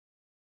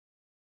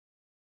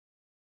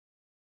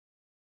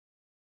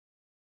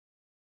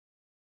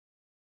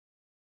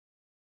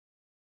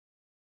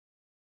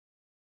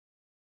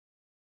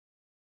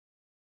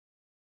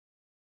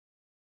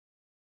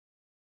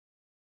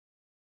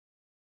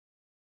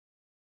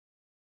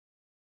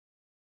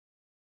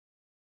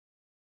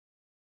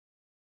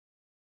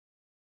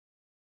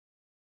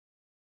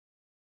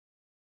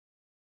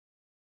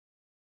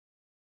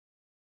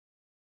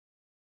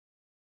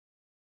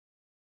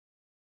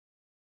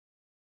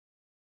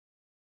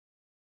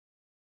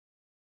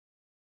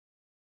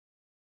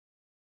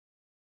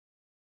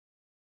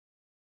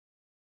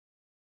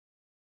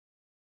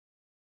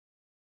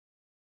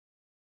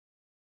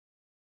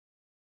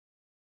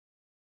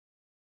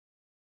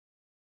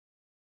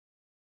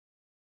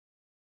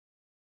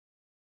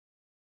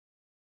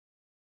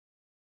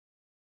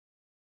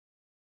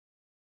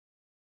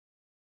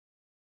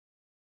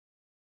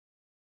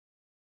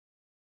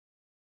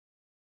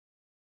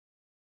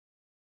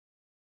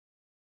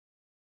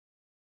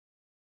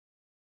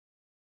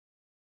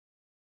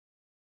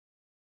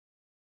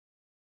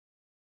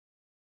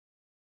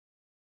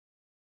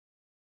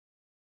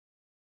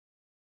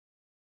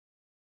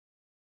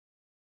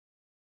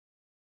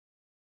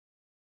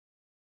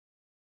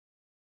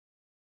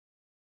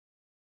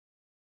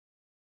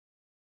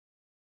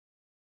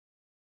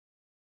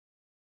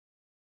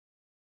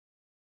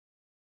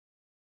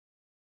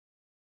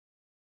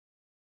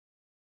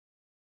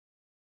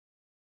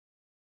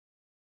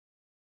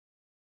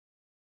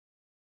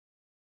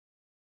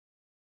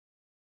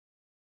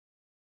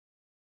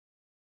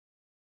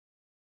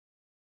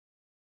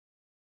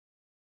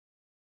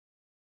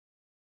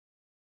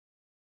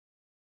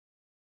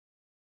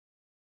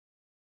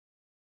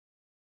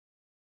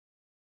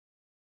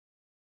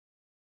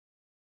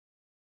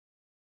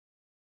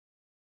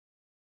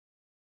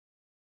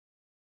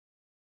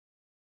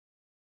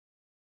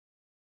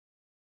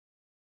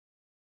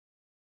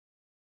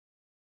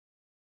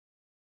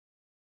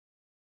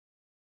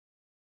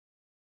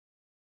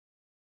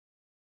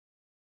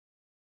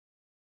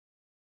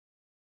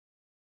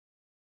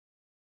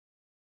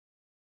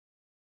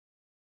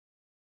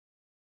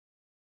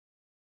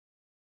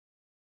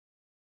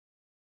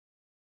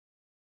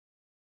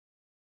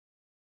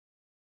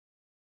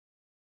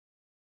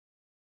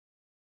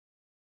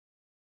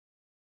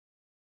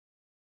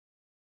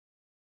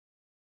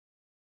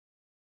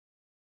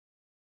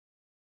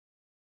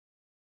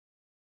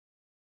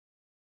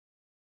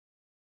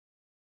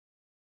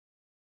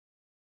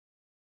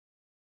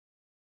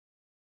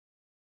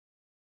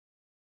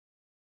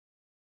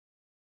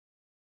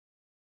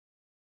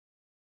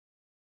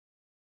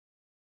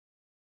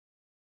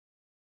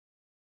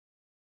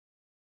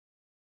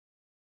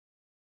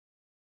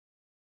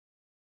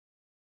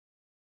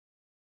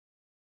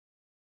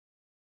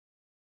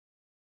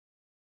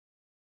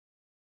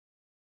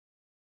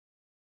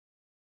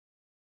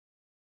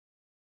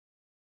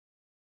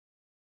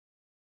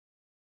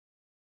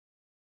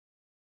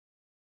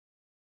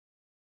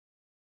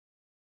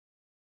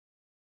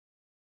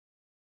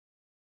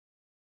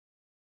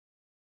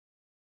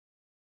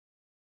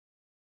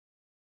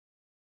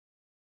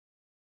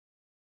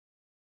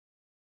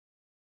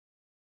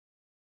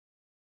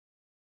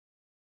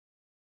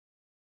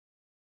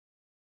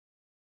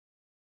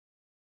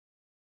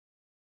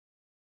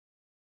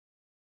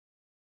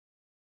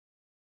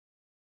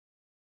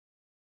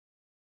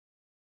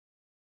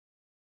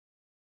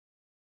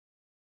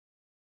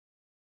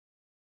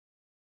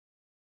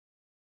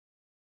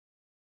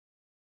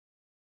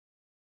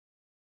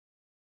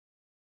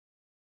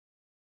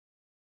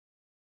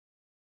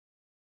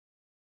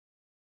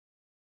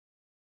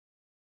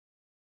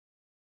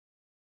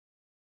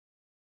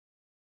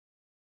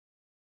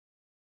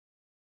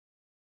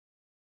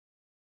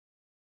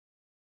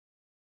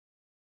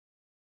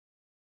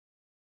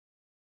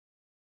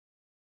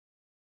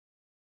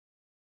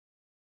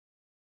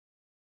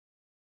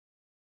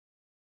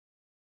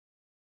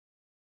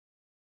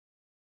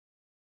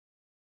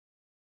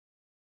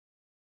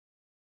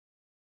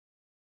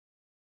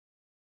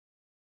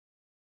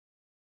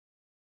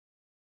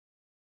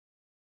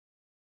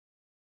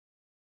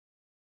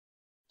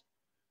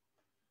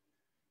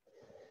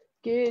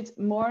Good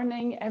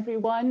morning,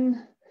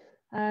 everyone.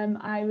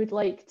 I would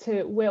like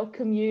to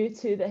welcome you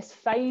to this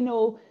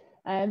final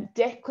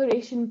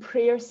declaration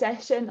prayer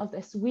session of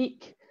this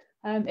week.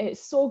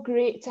 It's so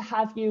great to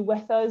have you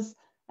with us.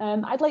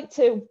 I'd like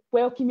to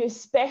welcome you,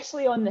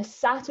 especially on this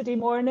Saturday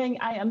morning.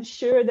 I am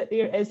sure that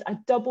there is a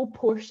double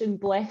portion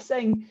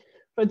blessing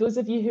for those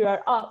of you who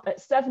are up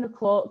at 7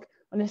 o'clock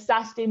on a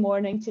Saturday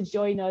morning to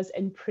join us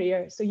in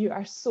prayer. So you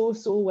are so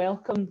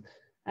welcome.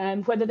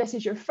 Whether this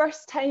is your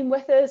first time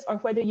with us or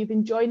whether you've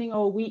been joining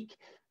all week,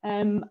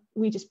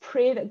 we just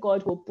pray that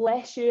God will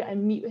bless you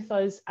and meet with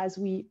us as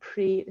we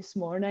pray this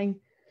morning.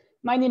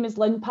 My name is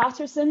Lynn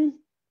Patterson.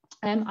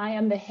 I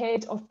am the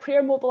head of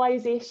prayer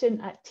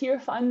mobilisation at Tear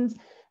Fund,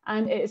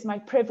 and it is my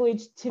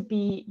privilege to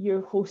be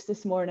your host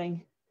this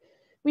morning.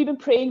 We've been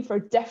praying for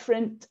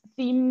different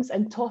themes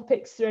and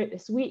topics throughout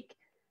this week,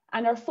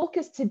 and our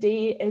focus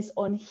today is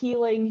on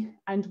healing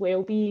and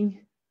well-being.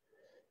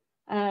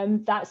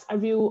 That's a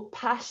real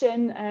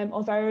passion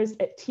of ours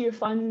at Tear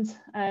Fund,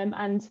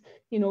 and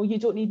you know, you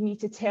don't need me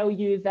to tell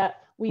you that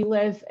we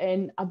live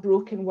in a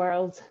broken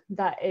world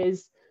that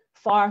is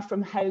far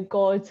from how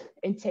God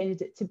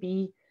intended it to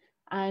be.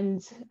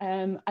 And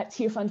at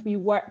Tear Fund we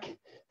work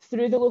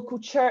through the local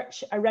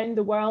church around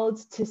the world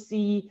to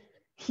see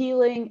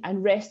healing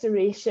and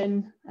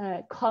restoration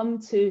come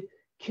to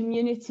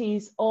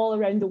communities all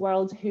around the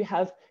world who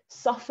have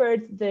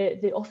suffered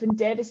the often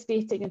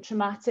devastating and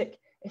traumatic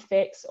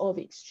effects of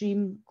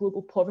extreme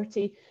global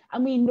poverty.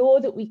 And we know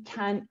that we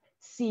can't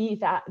see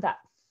that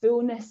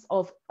fullness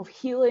of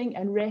healing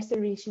and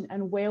restoration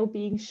and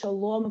well-being,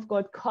 shalom of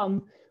God,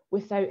 come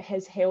without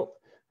his help.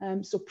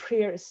 So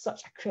prayer is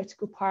such a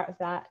critical part of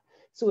that.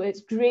 So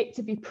it's great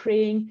to be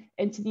praying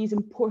into these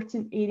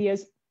important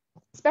areas,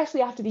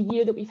 especially after the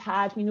year that we've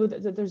had. We know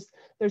that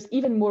there's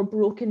even more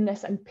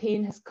brokenness and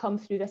pain has come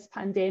through this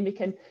pandemic.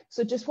 And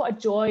so just what a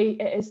joy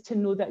it is to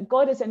know that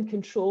God is in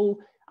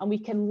control, and we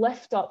can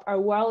lift up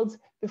our world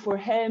before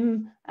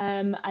him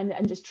and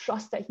just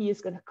trust that he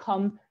is going to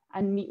come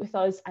and meet with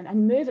us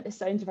and move at the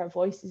sound of our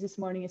voices this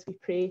morning as we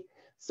pray.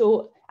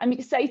 So I'm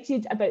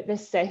excited about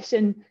this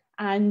session,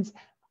 and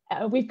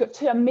we've got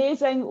two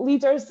amazing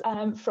leaders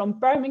from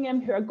Birmingham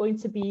who are going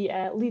to be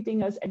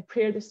leading us in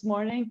prayer this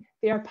morning.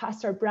 They are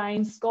Pastor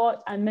Bryan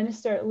Scott and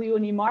Minister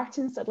Leone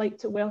Martins. I'd like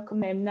to welcome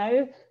them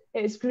now.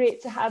 It is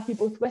great to have you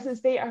both with us.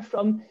 They are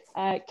from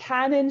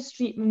Cannon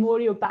Street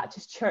Memorial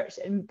Baptist Church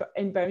in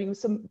Birmingham.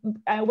 So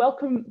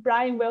welcome,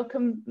 Bryan,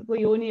 welcome,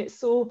 Leone. It's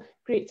so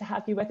great to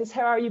have you with us.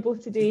 How are you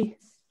both today?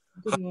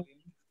 Good morning.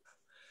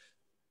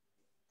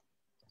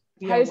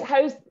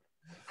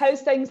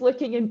 How's things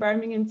looking in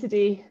Birmingham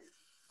today?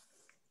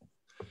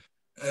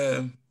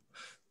 It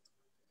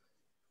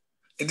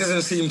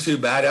doesn't seem too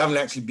bad. I haven't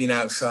actually been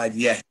outside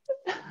yet.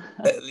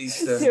 At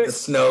least the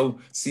snow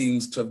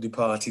seems to have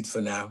departed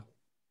for now.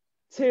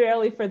 Too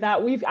early for that.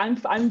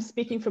 I'm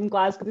speaking from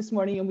Glasgow this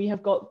morning, and we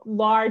have got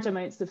large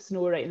amounts of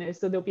snow right now,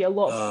 so there'll be a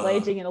lot of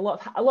sledging and a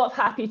lot of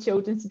happy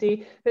children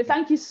today. But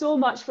thank you so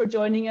much for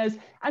joining us.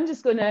 I'm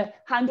just going to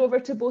hand over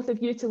to both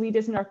of you to lead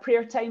us in our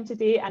prayer time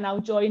today, and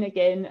I'll join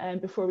again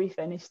before we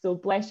finish. So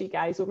bless you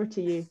guys. Over to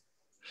you.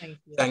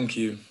 Thank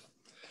you,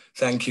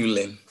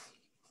 Lynn.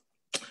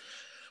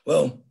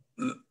 Well,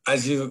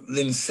 as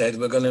Lynn said,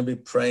 we're going to be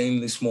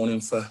praying this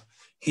morning for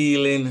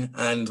healing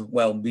and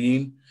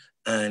well-being.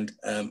 And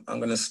I'm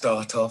going to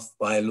start off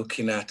by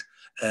looking at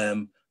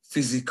the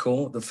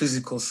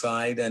physical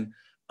side, and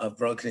I've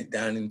broken it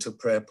down into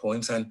prayer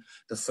points. And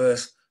the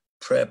first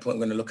prayer point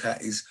we're going to look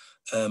at is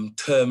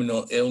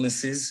terminal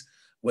illnesses,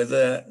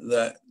 whether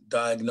the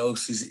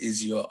diagnosis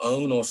is your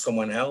own or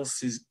someone else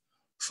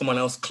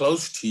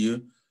close to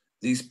you.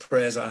 These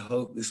prayers, I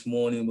hope this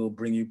morning, will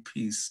bring you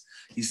peace.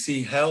 You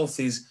see,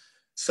 health is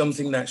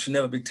something that should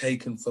never be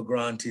taken for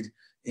granted.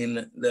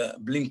 In the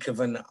blink of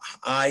an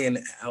eye, and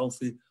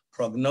healthy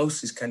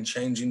prognosis can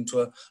change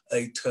into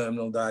a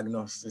terminal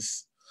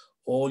diagnosis.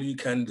 All you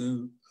can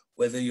do,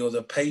 whether you're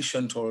the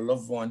patient or a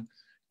loved one,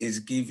 is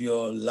give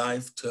your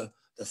life to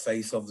the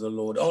faith of the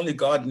Lord. Only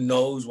God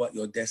knows what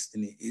your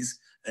destiny is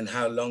and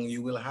how long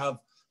you will have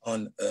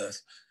on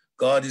earth.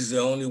 God is the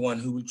only one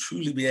who will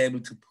truly be able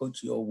to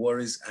put your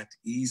worries at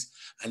ease.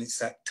 And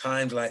it's at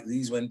times like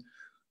these when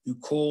you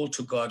call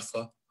to God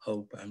for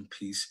hope and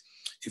peace.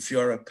 If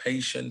you're a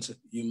patient,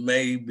 you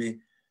may be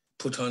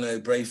put on a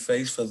brave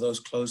face for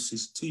those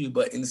closest to you,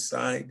 but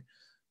inside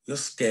you're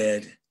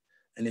scared.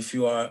 And if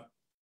you are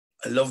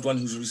a loved one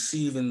who's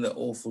receiving the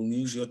awful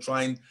news, you're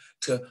trying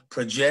to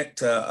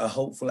project a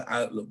hopeful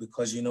outlook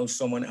because you know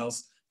someone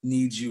else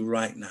needs you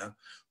right now.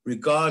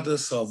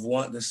 Regardless of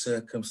what the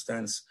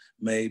circumstance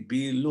may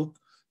be, look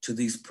to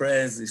these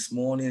prayers this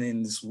morning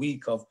in this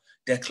week of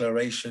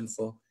declaration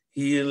for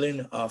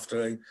healing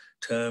after a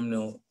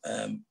terminal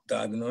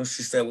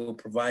diagnosis that will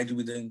provide you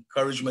with the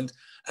encouragement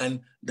and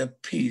the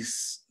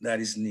peace that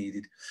is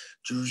needed.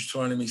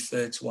 Deuteronomy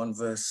 31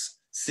 verse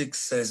 6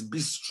 says, "Be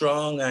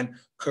strong and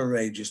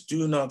courageous.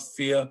 Do not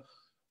fear,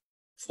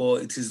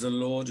 for it is the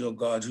Lord your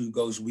God who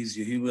goes with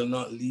you. He will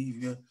not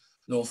leave you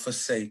nor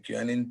forsake you."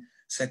 And in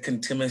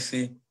 2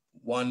 Timothy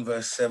 1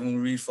 verse 7,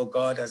 we read, for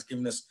God has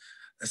given us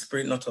a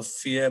spirit not of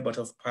fear, but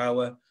of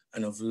power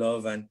and of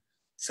love and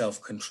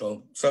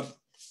self-control. So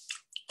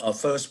our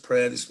first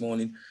prayer this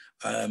morning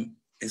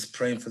is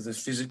praying for the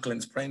physical,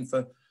 and it's praying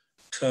for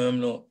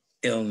terminal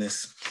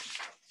illness.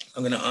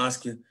 I'm going to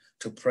ask you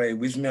to pray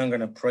with me. I'm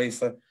going to pray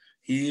for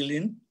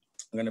healing.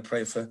 I'm going to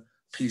pray for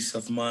peace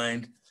of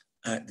mind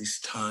at this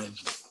time.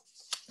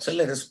 So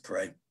let us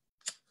pray.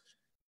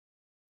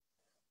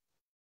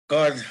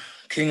 God,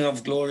 King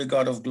of glory,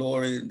 God of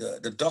glory,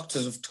 the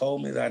doctors have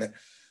told me that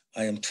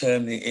I am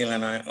terminally ill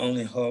and I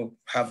only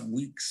have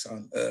weeks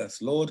on earth.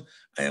 Lord,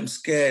 I am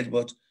scared,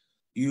 but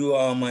you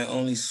are my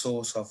only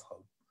source of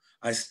hope.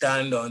 I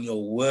stand on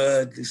your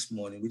word this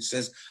morning, which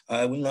says,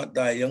 I will not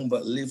die young,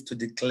 but live to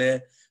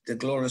declare the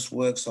glorious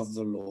works of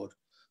the Lord.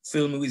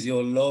 Fill me with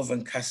your love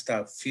and cast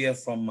out fear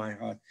from my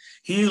heart.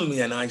 Heal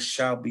me and I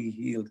shall be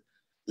healed.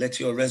 Let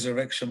your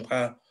resurrection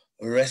power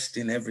rest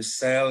in every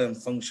cell and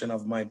function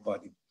of my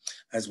body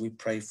as we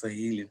pray for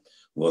healing.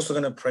 We're also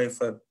going to pray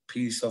for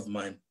peace of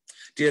mind.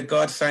 Dear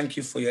God, thank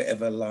you for your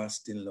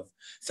everlasting love.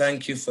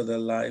 Thank you for the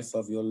life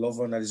of your loved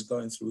one that is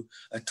going through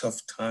a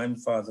tough time,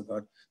 Father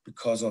God,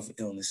 because of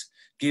illness.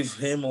 Give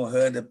him or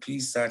her the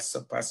peace that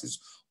surpasses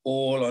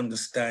all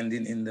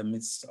understanding in the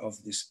midst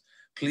of this.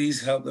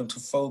 Please help them to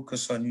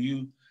focus on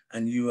you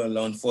and you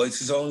alone, for it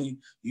is only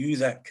you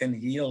that can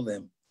heal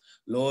them.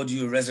 Lord,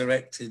 you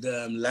resurrected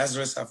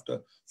Lazarus after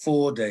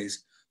 4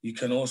 days. You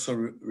can also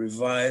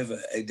revive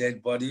a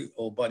dead body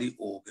or body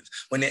organs.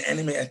 When the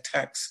enemy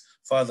attacks,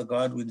 Father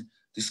God, with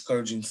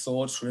discouraging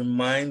thoughts,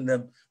 remind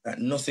them that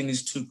nothing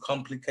is too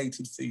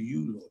complicated for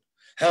you, Lord.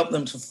 Help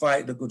them to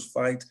fight the good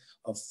fight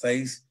of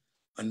faith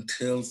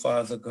until,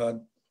 Father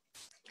God,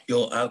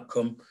 your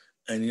outcome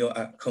and your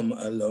outcome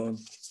alone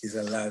is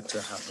allowed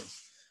to happen.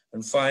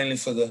 And finally,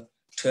 for the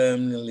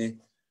terminally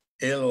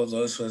ill or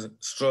those who are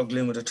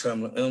struggling with a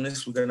terminal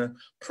illness, we're going to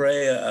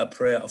pray a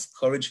prayer of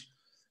courage.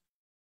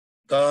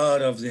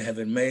 God of the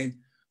heaven,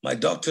 my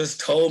doctors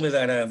told me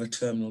that I have a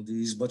terminal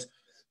disease,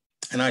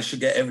 and I should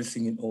get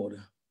everything in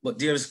order. But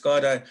dearest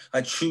God,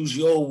 I choose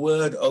your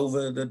word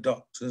over the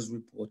doctor's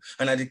report.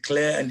 And I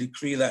declare and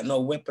decree that no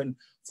weapon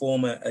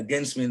formed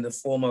against me in the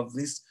form of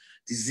this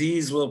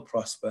disease will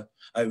prosper.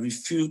 I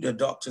refute the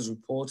doctor's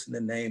report in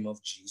the name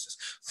of Jesus.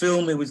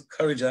 Fill me with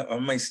courage that I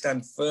may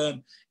stand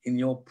firm in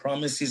your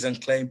promises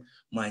and claim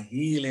my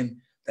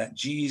healing that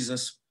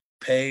Jesus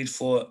paid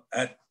for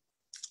at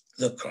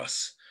the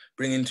cross.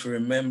 Bring into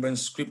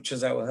remembrance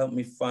scriptures that will help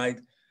me fight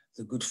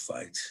the good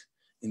fight.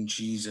 In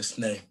Jesus'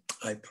 name,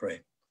 I pray.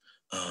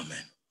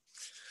 Amen.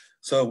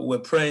 So we're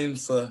praying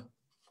for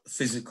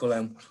physical,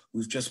 and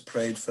we've just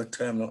prayed for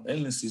terminal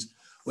illnesses.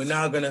 We're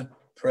now going to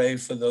pray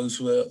for those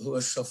who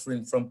are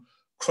suffering from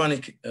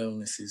chronic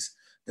illnesses.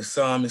 The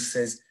psalmist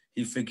says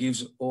he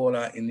forgives all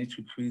our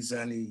iniquities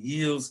and he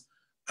heals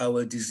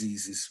our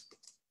diseases.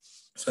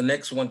 So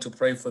next we want to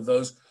pray for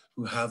those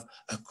who have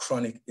a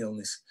chronic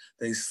illness.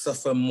 They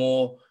suffer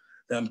more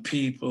than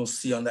people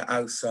see on the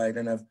outside,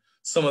 and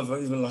some have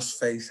even lost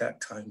faith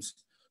at times.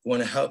 We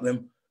want to help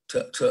them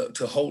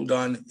to hold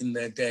on in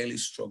their daily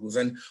struggles.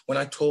 And when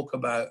I talk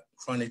about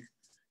chronic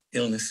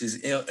illnesses,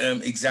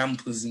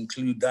 examples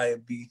include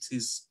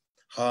diabetes,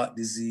 heart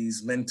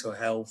disease, mental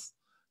health,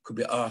 could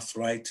be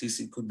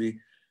arthritis, it could be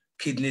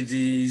kidney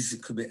disease,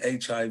 it could be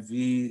HIV,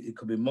 it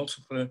could be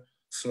multiple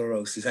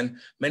sclerosis. And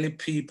many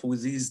people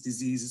with these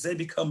diseases, they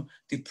become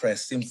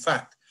depressed. In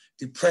fact,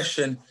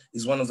 depression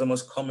is one of the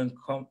most common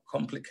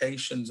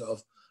complications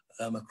of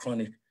a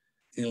chronic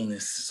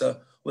illness. So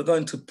we're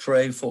going to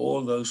pray for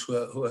all those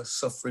who are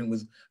suffering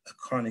with a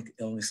chronic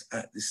illness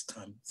at this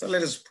time. So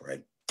let us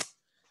pray.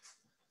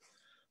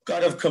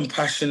 God of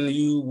compassion,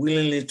 you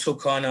willingly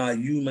took on our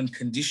human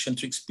condition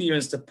to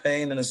experience the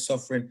pain and the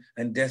suffering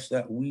and death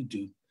that we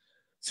do.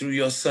 Through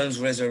your son's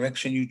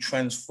resurrection, you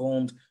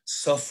transformed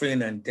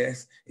suffering and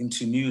death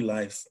into new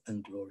life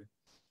and glory,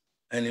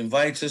 and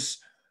invite us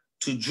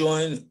to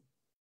join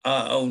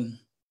our own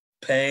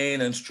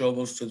pain and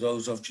struggles to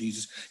those of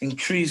Jesus.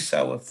 Increase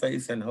our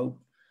faith and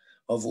hope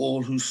of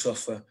all who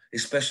suffer,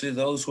 especially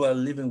those who are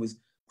living with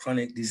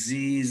chronic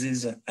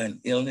diseases and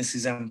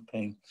illnesses and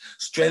pain.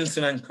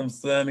 Strengthen and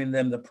confirm in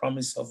them the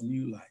promise of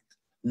new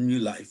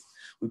life.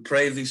 We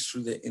pray this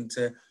through the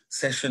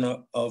intercession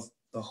of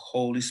the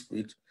Holy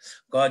Spirit.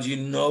 God, you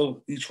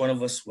know each one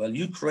of us well.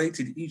 You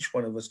created each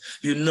one of us.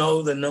 You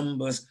know the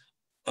numbers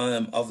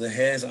of the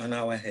hairs on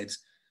our heads,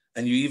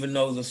 and you even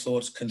know the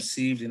thoughts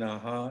conceived in our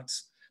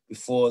hearts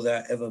before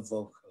they're ever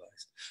vocalized.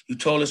 You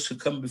told us to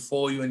come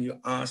before you and you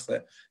asked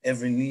for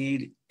every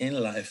need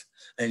in life.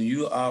 And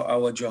you are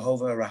our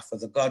Jehovah Rapha,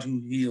 the God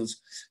who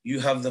heals. You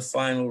have the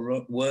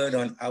final word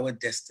on our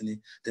destiny,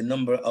 the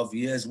number of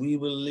years we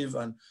will live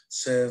and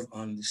serve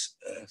on this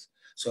earth.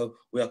 So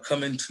we are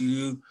coming to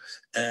you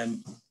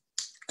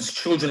as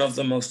children of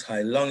the Most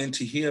High, longing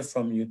to hear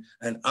from you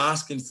and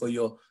asking for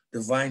your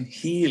divine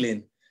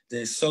healing.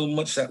 There's so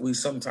much that we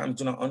sometimes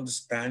do not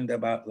understand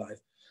about life.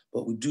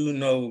 but we do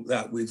know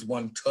that with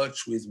one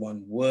touch, with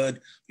one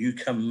word, you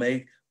can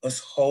make us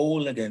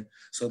whole again.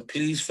 So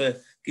please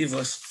forgive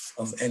us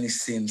of any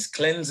sins,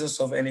 cleanse us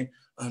of any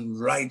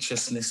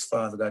unrighteousness,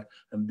 Father God,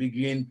 and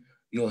begin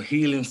your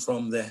healing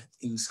from the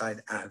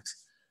inside out.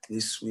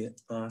 This we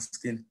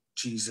ask in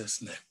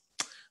Jesus'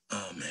 name.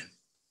 Amen.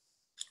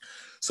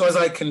 So as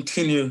I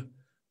continue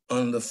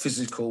on the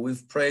physical,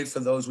 we've prayed for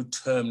those with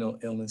terminal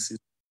illnesses.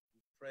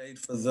 We've prayed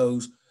for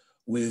those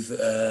with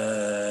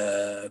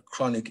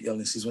chronic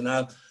illnesses. We're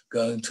now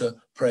going to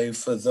pray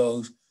for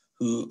those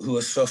who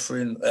are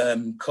suffering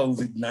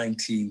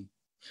COVID-19.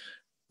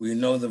 We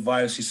know the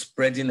virus is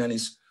spreading and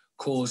is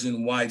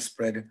causing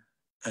widespread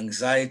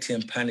anxiety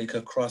and panic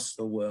across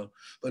the world.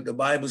 But the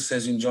Bible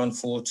says in John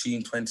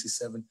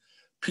 14:27,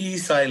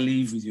 peace I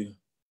leave with you.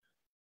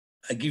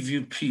 I give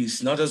you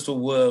peace, not as the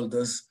world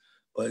does,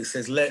 but it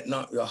says, let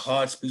not your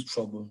hearts be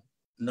troubled,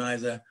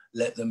 neither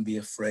let them be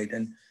afraid.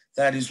 And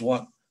that is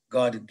what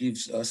God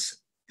gives us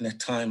in a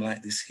time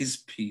like this, his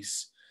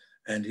peace.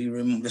 And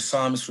the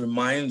psalmist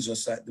reminds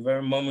us that the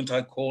very moment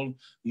I call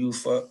you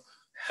for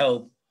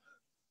help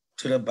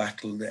to the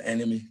battle, the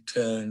enemy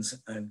turns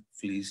and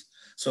flees.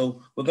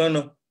 So we're going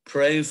to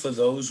pray for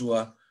those who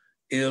are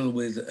ill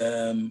with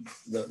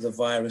the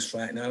virus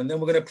right now. And then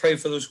we're going to pray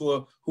for those who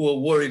are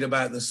worried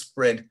about the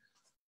spread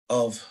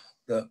of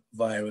the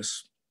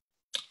virus.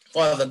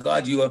 Father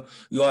God, you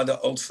are the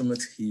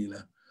ultimate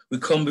healer. We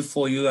come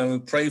before you and we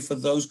pray for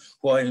those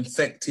who are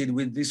infected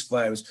with this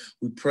virus.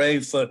 We pray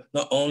for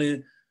not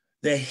only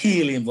their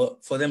healing,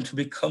 but for them to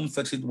be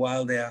comforted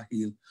while they are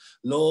healed.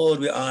 Lord,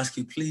 we ask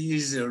you,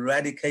 please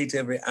eradicate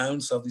every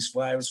ounce of this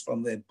virus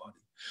from their body.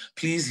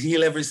 Please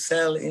heal every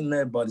cell in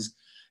their bodies,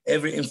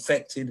 every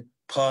infected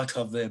part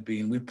of their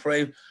being. We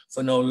pray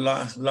for no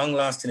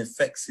long-lasting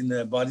effects in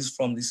their bodies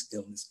from this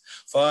illness.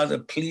 Father,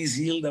 please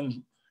heal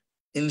them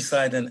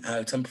inside and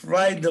out and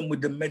provide them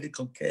with the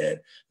medical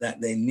care that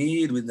they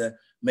need, with the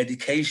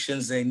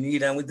medications they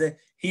need, and with the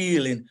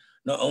healing,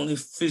 not only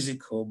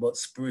physical, but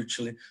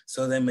spiritually,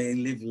 so they may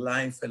live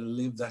life and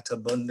live that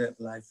abundant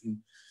life in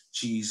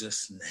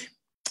Jesus' name.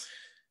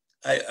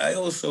 I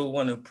also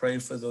want to pray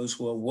for those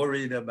who are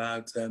worried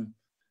about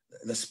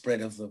the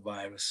spread of the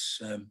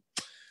virus.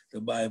 The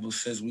Bible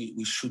says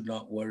we should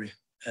not worry.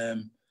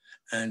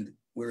 And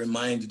we're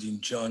reminded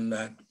in John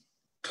that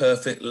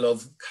perfect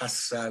love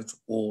casts out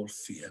all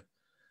fear.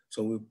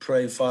 So we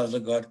pray, Father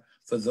God,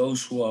 for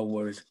those who are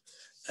worried,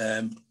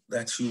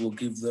 that you will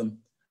give them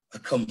a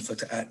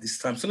comfort at this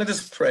time. So let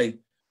us pray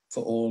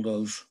for all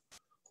those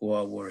who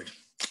are worried.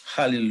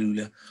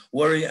 Hallelujah.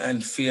 Worry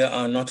and fear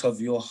are not of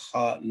your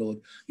heart, Lord.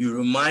 You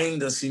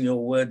remind us in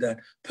your word that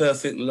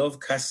perfect love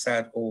casts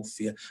out all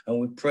fear. And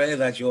we pray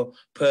that your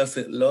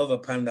perfect love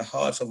upon the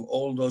hearts of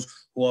all those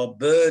who are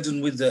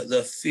burdened with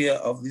the fear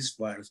of this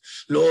virus.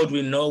 Lord,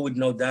 we know with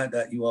no doubt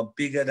that you are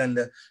bigger than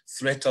the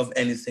threat of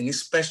anything,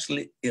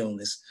 especially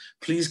illness.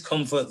 Please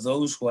comfort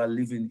those who are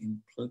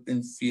living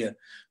in fear.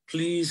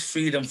 Please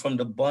free them from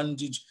the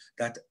bondage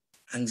that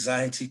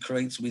anxiety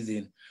creates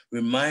within.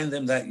 Remind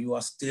them that you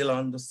are still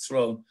on the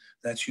throne,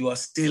 that you are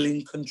still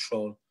in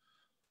control.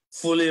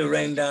 Fully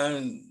rain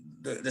down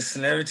the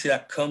severity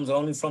that comes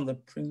only from the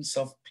Prince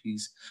of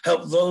Peace.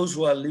 Help those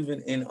who are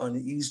living in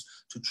unease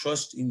to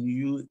trust in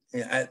you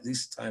at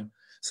this time,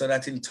 so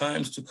that in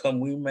times to come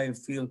we may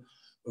feel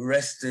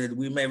rested.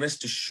 We may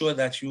rest assured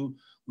that you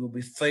will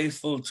be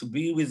faithful to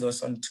be with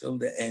us until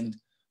the end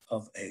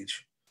of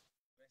age.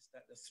 Rest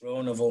at the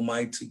throne of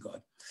Almighty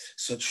God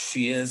such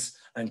fears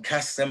and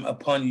cast them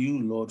upon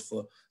you, Lord,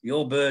 for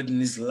your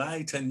burden is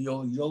light and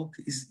your yoke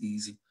is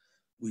easy.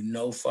 We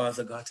know,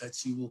 Father God,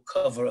 that you will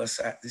cover us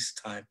at this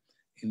time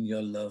in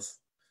your love.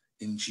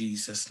 In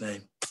Jesus'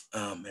 name,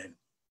 amen.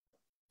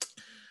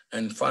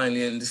 And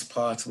finally, in this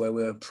part where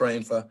we're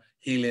praying for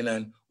healing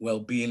and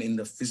well-being in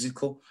the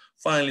physical,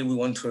 finally, we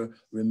want to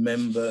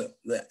remember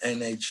the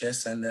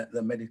NHS and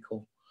the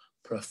medical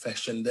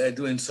profession. They're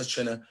doing such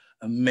an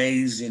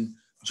amazing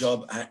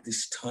job at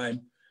this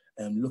time,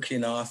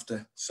 looking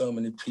after so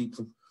many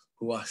people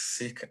who are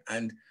sick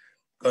and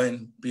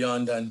going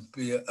beyond and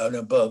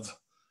above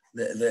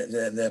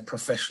their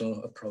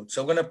professional approach.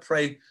 So I'm going to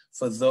pray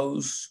for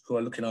those who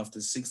are looking after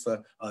the sick,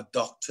 for our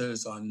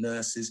doctors, our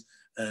nurses,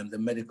 the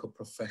medical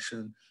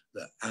profession,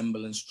 the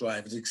ambulance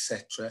drivers,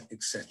 etc.,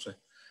 etc.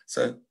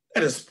 So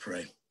let us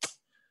pray.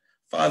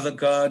 Father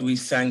God, we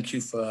thank you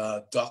for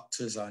our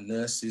doctors, our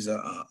nurses,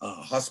 our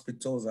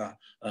hospitals, our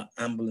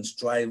ambulance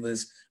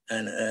drivers,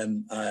 and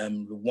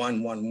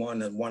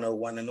 111 and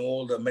 101 and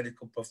all the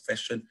medical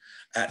profession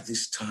at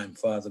this time,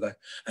 Father God.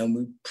 And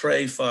we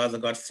pray, Father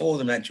God, for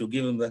them that you'll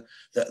give them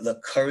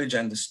the courage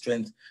and the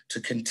strength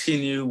to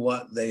continue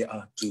what they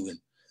are doing.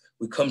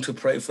 We come to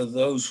pray for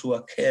those who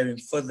are caring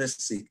for the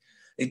sick.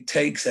 It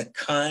takes a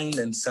kind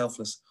and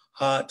selfless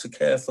heart to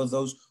care for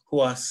those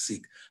who are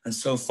sick. And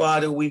so,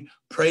 Father, we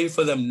pray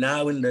for them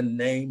now in the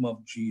name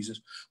of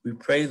Jesus. We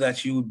pray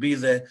that you would be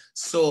their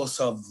source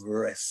of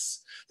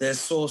rest, their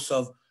source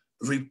of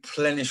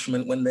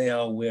replenishment when they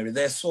are weary,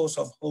 their source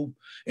of hope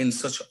in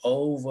such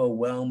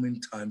overwhelming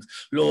times.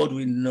 Lord,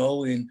 we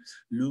know in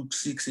Luke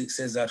 6, it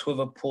says that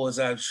whoever pours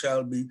out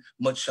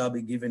much shall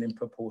be given in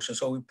proportion.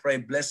 So we pray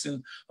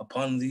blessing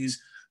upon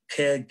these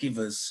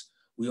caregivers.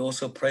 We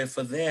also pray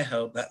for their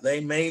help, that they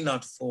may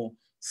not fall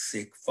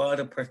sick.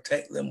 Father,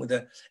 protect them with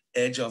an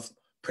edge of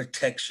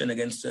protection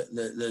against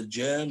the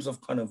germs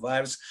of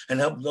coronavirus, and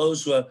help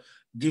those who are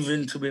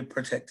given to be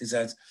protected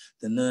as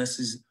the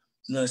nurses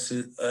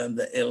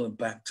the ill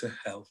back to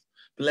health.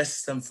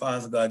 Bless them,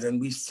 Father God, and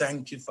we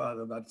thank you,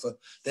 Father God, for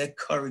their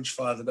courage,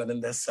 Father God,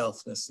 and their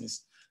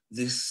selflessness.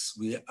 This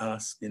we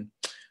ask in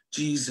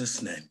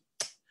Jesus' name.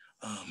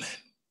 Amen.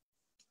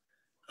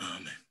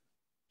 Amen.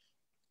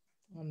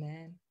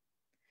 Amen.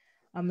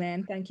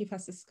 Amen. Thank you,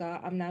 Pastor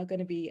Scott. I'm now going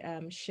to be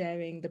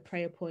sharing the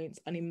prayer points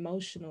on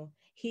emotional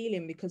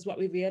healing, because what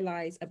we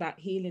realize about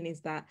healing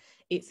is that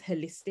it's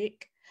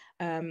holistic.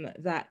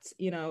 That,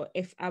 you know,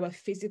 if our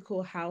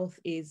physical health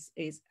is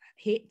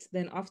hit,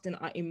 then often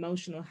our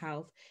emotional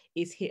health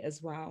is hit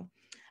as well.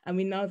 And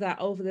we know that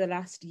over the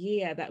last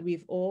year that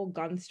we've all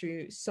gone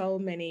through so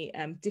many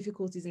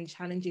difficulties and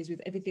challenges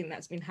with everything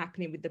that's been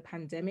happening with the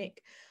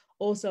pandemic.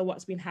 Also,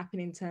 what's been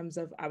happening in terms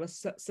of our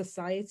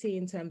society,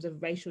 in terms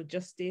of racial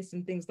justice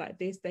and things like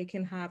this, they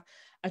can have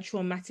a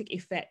traumatic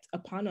effect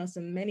upon us.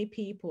 And many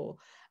people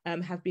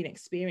have been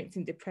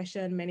experiencing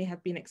depression. Many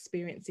have been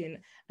experiencing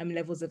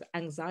levels of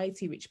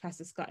anxiety, which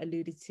Pastor Scott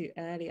alluded to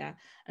earlier.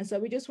 And so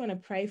we just want to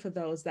pray for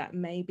those that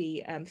may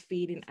be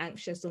feeling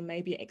anxious or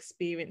maybe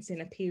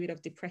experiencing a period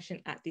of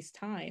depression at this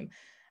time.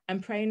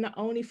 And praying not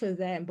only for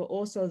them, but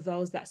also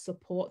those that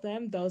support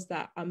them, those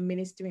that are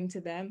ministering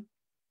to them,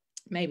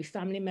 maybe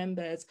family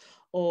members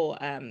or,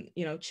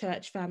 you know,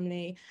 church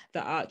family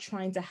that are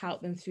trying to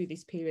help them through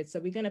this period. So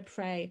we're going to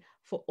pray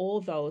for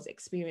all those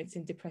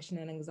experiencing depression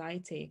and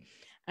anxiety.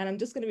 And I'm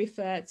just going to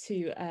refer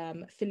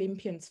to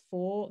Philippians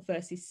 4,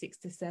 verses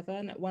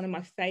 6-7, one of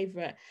my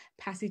favorite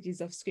passages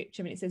of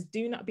scripture. And it says,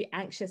 do not be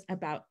anxious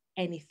about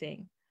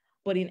anything,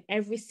 but in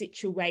every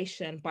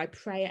situation, by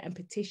prayer and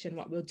petition,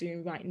 what we're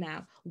doing right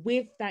now,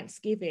 with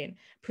thanksgiving,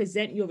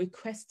 present your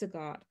request to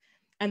God.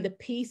 And the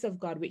peace of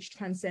God, which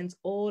transcends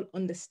all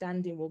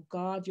understanding, will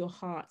guard your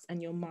hearts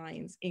and your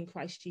minds in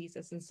Christ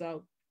Jesus. And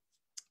so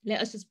let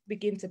us just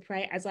begin to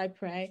pray. As I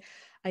pray,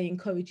 I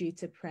encourage you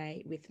to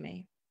pray with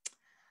me.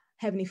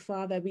 Heavenly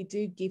Father, we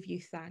do give you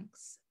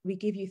thanks. We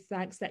give you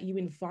thanks that you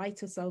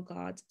invite us, oh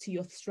God, to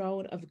your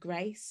throne of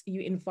grace. You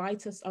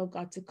invite us, oh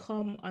God, to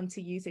come unto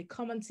you. Say,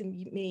 come unto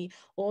me,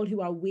 all who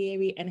are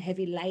weary and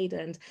heavy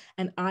laden,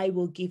 and I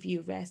will give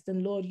you rest.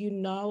 And Lord, you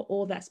know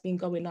all that's been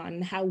going on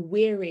and how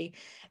weary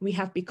we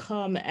have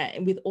become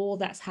with all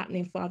that's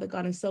happening, Father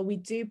God. And so we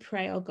do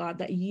pray, oh God,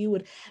 that you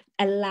would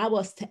allow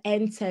us to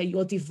enter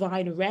your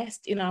divine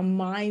rest in our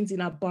minds,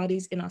 in our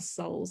bodies, in our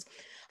souls.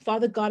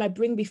 Father God, I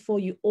bring before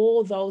you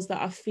all those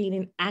that are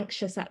feeling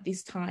anxious at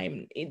this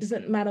time. It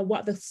doesn't matter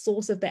what the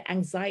source of their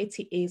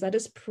anxiety is. I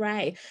just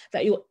pray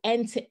that you'll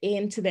enter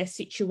into their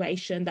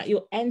situation, that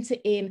you'll enter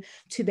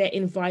into their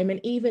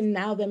environment. Even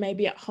now, they may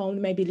be at home,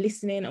 they may be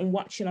listening and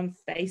watching on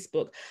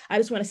Facebook. I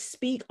just want to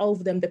speak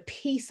over them the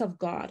peace of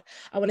God.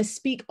 I want to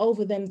speak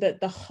over them the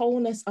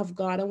wholeness of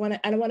God. I want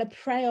to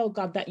pray, oh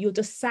God, that you'll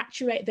just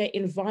saturate their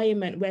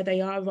environment where they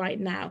are right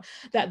now,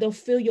 that they'll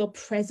feel your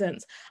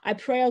presence. I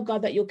pray, oh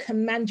God, that you'll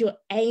command your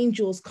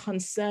angels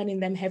concerning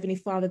them, Heavenly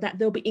Father, that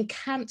they'll be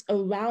encamped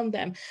around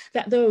them,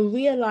 that they'll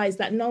realize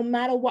that no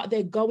matter what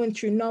they're going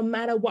through, no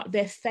matter what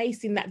they're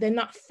facing, that they're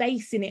not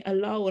facing it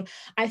alone.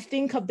 I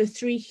think of the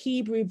 3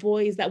 Hebrew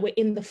boys that were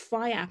in the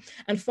fire,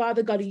 and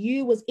Father God,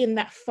 you was in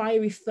that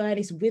fiery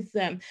furnace with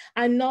them.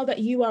 I know that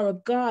you are a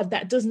God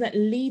that does not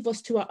leave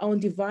us to our own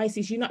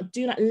devices. You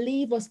do not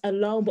leave us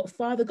alone, but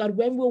Father God,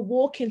 when we're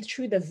walking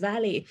through the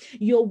valley,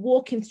 you're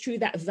walking through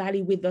that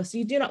valley with us.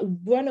 You do not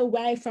run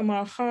away from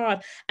our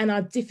heart and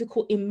our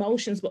difficult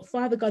emotions, but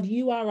Father God,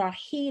 you are our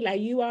healer,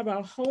 you are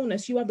our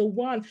wholeness, you are the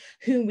one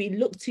whom we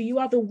look to, you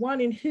are the one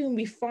in whom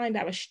we find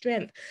our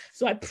strength.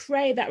 So I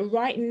pray that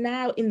right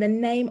now, in the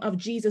name of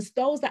Jesus,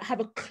 those that have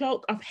a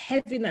cloak of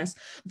heaviness,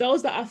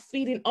 those that are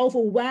feeling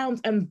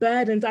overwhelmed and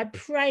burdened, I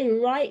pray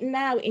right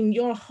now in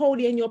your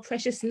holy and your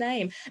precious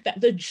name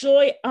that the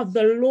joy of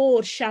the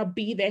Lord shall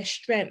be their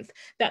strength,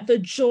 that the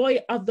joy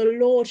of the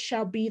Lord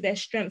shall be their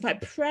strength. I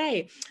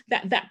pray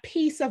that that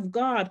peace of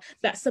God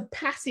that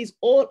surpasses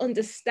all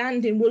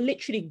understanding will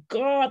literally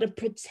guard and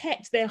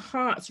protect their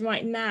hearts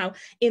right now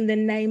in the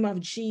name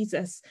of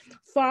Jesus.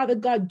 Father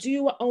God,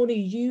 do what only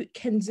you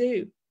can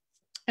do.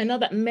 I know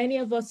that many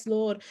of us,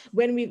 Lord,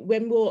 when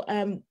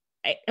we're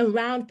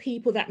around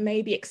people that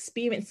may be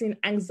experiencing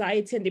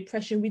anxiety and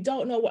depression. We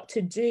don't know what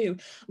to do.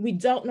 We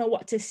don't know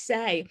what to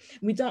say.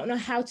 We don't know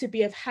how to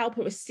be of help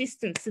or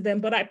assistance to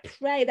them. But I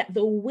pray that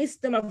the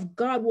wisdom of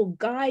God will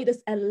guide us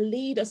and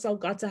lead us, oh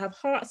God, to have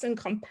hearts and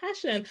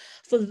compassion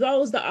for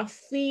those that are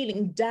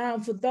feeling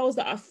down, for those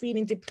that are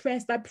feeling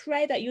depressed. I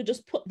pray that you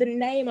just put the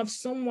name of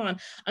someone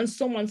on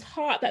someone's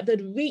heart, that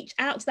they'd reach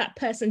out to that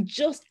person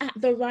just at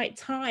the right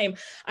time.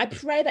 I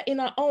pray that in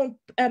our own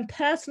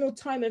personal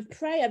time of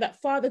prayer,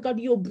 that Father God,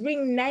 you'll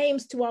bring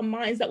names to our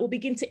minds that will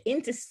begin to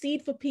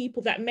intercede for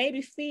people that may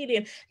be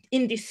feeling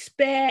in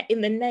despair in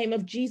the name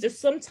of Jesus.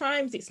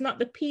 Sometimes it's not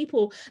the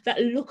people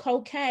that look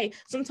okay.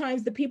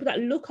 Sometimes the people that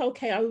look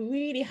okay are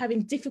really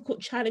having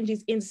difficult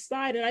challenges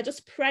inside. And I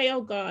just pray,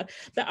 oh God,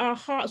 that our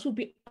hearts will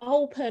be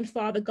open,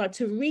 Father God,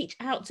 to reach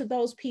out to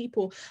those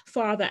people,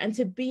 Father, and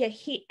to be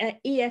an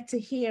ear to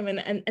hear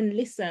and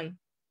listen.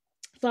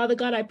 Father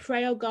God, I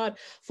pray, oh God,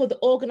 for the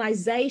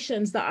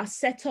organizations that are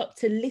set up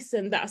to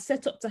listen, that are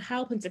set up to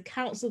help and to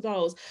counsel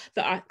those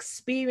that are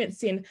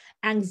experiencing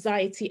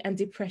anxiety and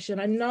depression.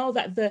 I know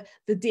that the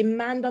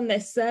demand on their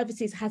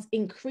services has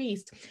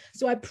increased.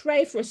 So I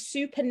pray for a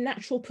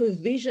supernatural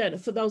provision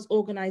for those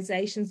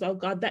organizations, oh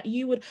God, that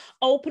you would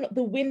open up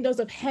the windows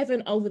of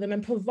heaven over them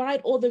and provide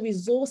all the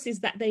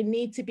resources that they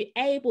need to be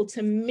able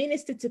to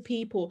minister to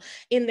people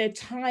in their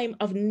time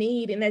of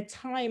need, in their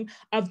time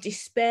of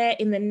despair,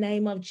 in the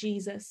name of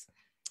Jesus.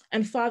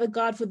 And Father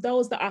God, for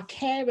those that are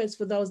carers,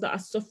 for those that are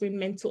suffering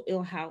mental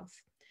ill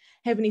health,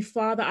 Heavenly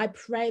Father, I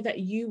pray that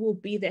you will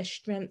be their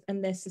strength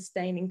and their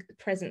sustaining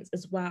presence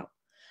as well.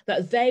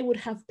 That they would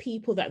have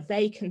people that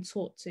they can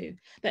talk to,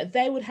 that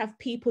they would have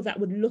people that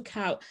would look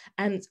out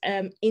and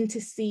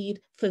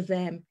intercede for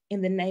them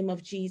in the name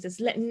of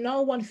Jesus. Let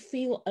no one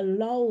feel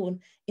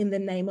alone in the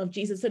name of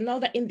Jesus. And know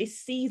that in this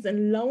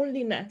season,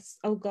 loneliness,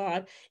 oh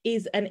God,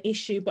 is an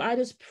issue. But I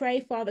just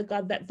pray, Father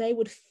God, that they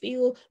would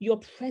feel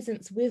your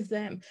presence with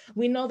them.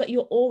 We know that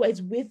you're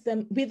always with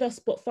them, with us.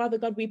 But Father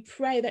God, we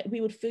pray that we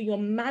would feel your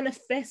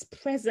manifest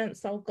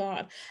presence, oh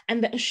God,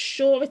 and the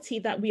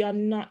assurity that we are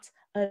not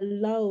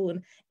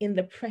alone in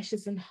the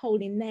precious and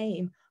holy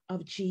name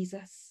of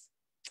Jesus.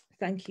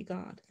 Thank you,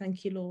 God.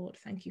 Thank you, Lord.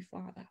 Thank you,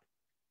 Father.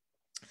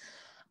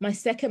 My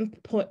second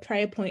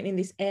prayer point in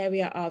this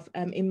area of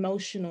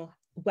emotional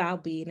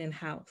well-being and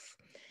health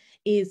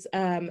is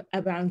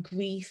around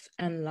grief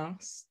and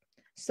loss.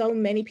 So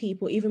many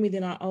people, even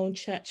within our own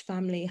church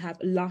family, have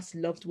lost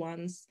loved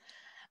ones.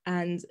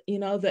 And, you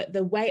know,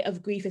 the weight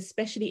of grief,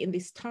 especially in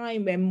this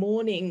time where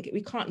mourning,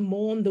 we can't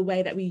mourn the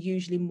way that we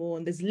usually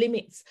mourn. There's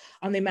limits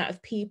on the amount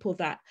of people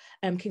that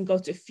can go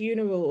to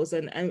funerals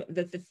and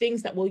the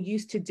things that we're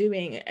used to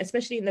doing,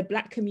 especially in the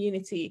Black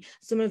community,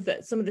 some of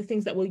the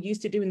things that we're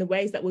used to doing, the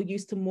ways that we're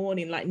used to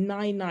mourning, like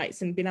 9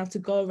 nights and being able to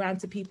go around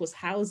to people's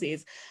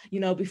houses,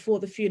 you know, before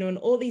the funeral and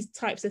all these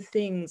types of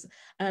things.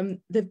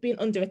 They've been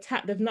under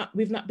attack.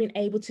 We've not been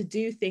able to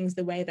do things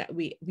the way that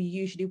we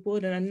usually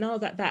would. And I know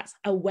that that's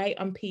a weight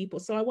on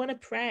people. So I want to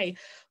pray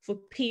for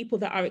people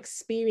that are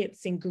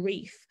experiencing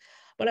grief,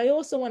 but I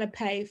also want to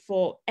pray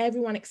for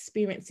everyone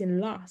experiencing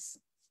loss.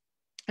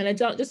 And I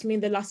don't just mean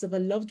the loss of a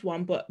loved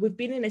one, but we've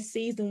been in a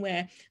season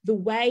where the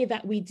way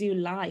that we do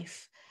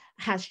life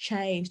has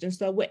changed. And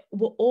so we're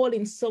all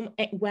in some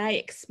way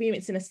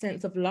experiencing a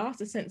sense of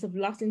loss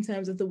in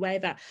terms of the way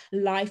that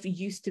life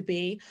used to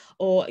be,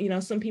 or, you know,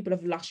 some people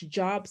have lost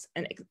jobs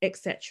and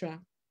etc.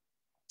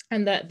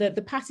 And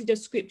the passage of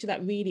scripture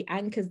that really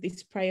anchors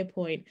this prayer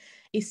point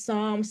is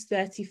Psalms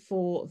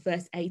 34,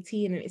 verse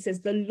 18. And it says,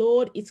 "The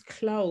Lord is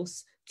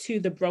close to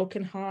the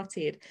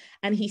brokenhearted,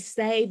 and he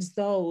saves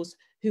those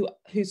who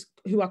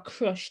are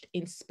crushed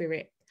in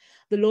spirit."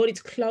 The Lord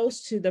is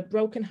close to the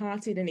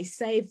brokenhearted, and he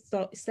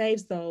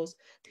saves those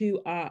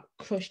who are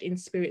crushed in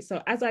spirit.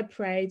 So as I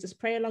pray, just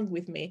pray along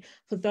with me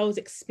for those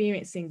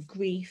experiencing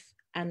grief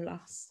and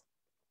loss.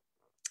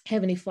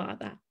 Heavenly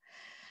Father,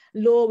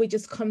 Lord, we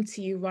just come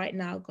to you right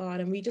now, God,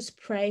 and we just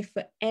pray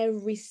for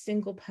every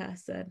single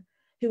person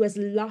who has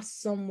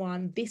lost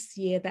someone this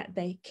year that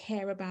they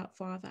care about,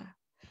 Father.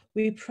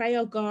 We pray,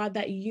 oh God,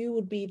 that you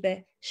would be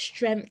their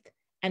strength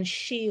and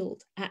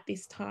shield at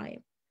this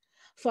time.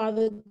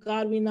 Father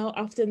God, we know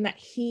often that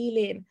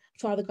healing,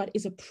 Father God,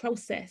 is a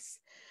process.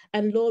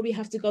 And Lord, we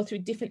have to go through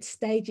different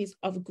stages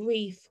of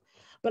grief.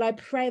 But I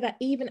pray that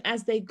even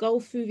as they go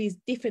through these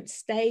different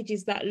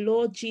stages, that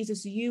Lord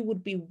Jesus, you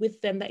would be with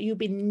them, that you'll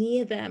be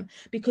near them,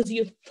 because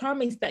you've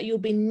promised that you'll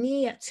be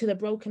near to the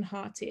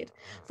brokenhearted.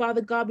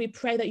 Father God, we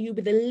pray that you'll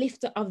be the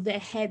lifter of their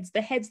heads,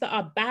 the heads that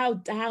are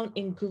bowed down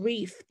in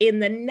grief. In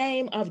the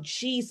name of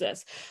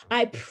Jesus,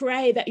 I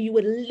pray that you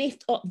would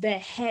lift up their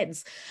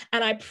heads.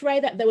 And I pray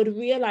that they would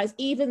realize,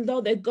 even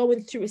though they're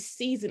going through a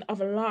season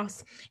of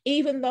loss,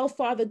 even though,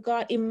 Father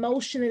God,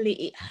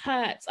 emotionally it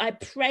hurts, I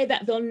pray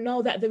that they'll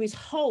know that there is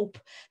hope.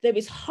 There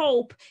is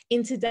hope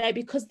in today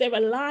because they're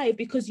alive,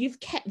 because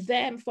you've kept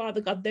them, Father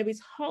God. There is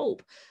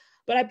hope.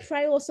 But I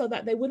pray also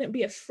that they wouldn't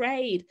be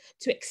afraid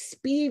to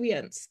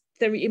experience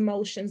their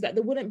emotions, that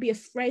they wouldn't be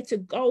afraid to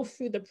go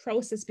through the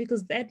process,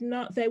 because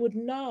they would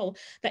know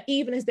that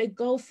even as they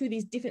go through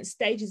these different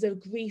stages of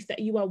grief, that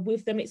you are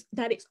with them. It's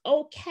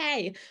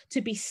okay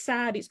to be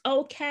sad. It's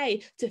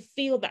okay to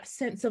feel that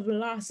sense of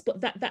loss,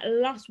 but that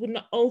loss would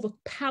not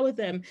overpower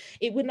them.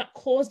 It would not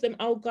cause them,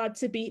 oh God,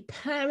 to be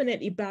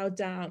permanently bowed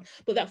down,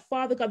 but that,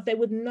 Father God, they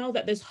would know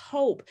that there's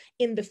hope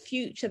in the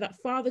future, that,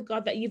 Father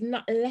God, that you've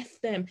not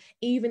left them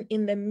even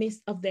in the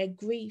midst of their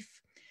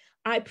grief.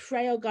 I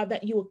pray, oh God,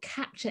 that you will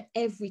capture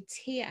every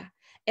tear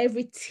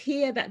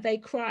that they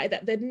cry,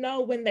 that they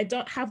know when they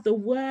don't have the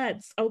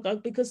words, oh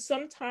God, because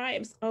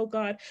sometimes, oh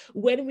God,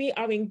 when we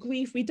are in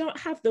grief, we don't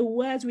have the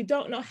words, we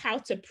don't know how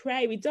to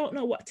pray, we don't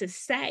know what to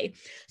say.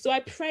 So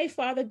I pray,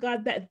 Father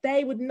God, that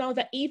they would know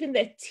that even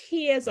their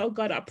tears, oh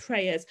God, are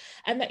prayers,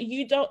 and that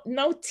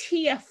no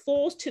tear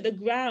falls to the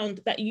ground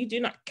that you do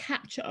not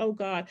capture, oh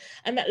God,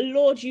 and that,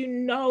 Lord, you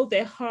know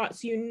their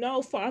hearts, you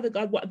know, Father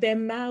God, what their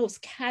mouths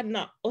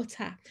cannot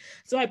utter.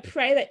 So I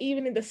pray that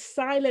even in the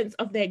silence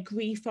of their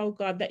grief, oh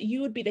God, that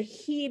you would be the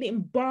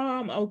healing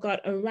balm, oh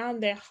God, around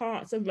their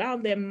hearts,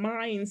 around their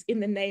minds, in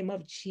the name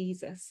of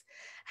Jesus.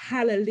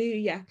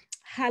 Hallelujah.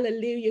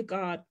 Hallelujah,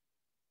 God.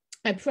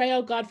 I pray,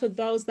 oh God, for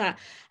those that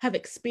have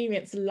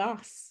experienced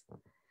loss.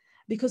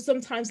 Because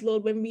sometimes,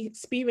 Lord, when we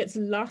experience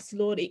loss,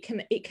 Lord, it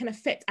can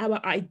affect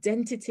our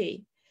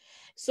identity.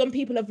 Some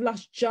people have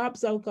lost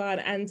jobs, oh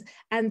God,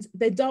 and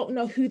they don't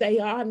know who they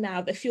are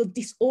now. They feel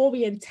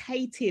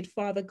disorientated,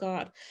 Father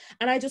God.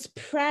 And I just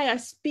pray, I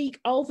speak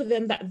over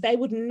them that they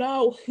would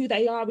know who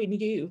they are in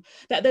you,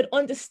 that they'd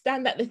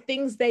understand that the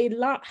things they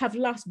have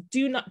lost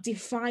do not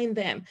define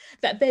them,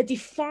 that they're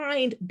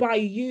defined by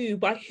you,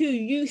 by who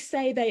you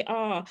say they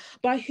are,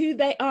 by who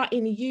they are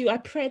in you. I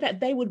pray that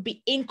they would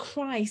be in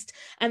Christ,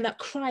 and that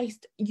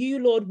Christ, you,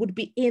 Lord, would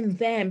be in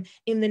them,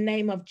 in the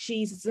name of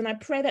Jesus. And I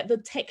pray that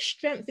they'll take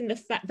strength in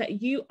the fact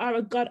that you are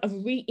a God of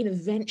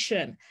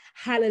reinvention.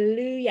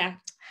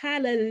 Hallelujah.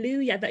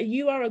 Hallelujah. That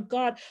you are a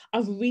God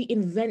of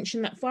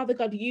reinvention. That, Father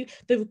God,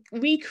 the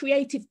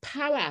recreative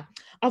power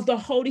of the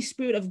Holy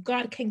Spirit of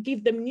God can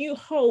give them new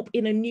hope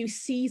in a new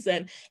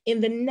season,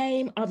 in the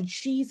name of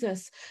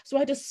Jesus. So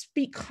I just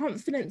speak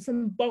confidence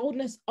and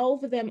boldness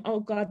over them, oh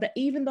God, that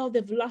even though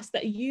they've lost,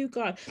 that you,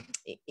 God,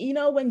 you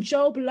know, when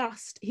Job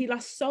lost, he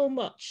lost so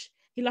much.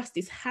 He lost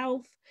his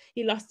health,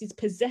 he lost his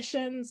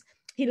possessions,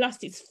 he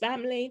lost his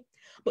family.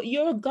 But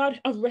you're a God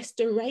of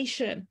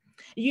restoration.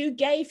 You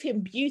gave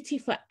him beauty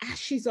for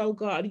ashes, oh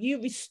God.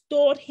 You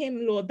restored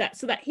him, Lord,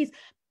 so that his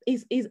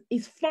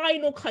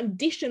final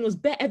condition was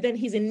better than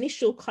his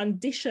initial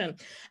condition.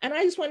 And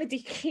I just want to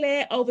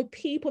declare over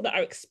people that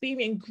are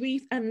experiencing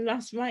grief and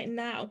loss right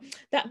now,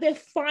 that their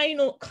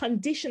final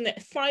condition, their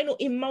final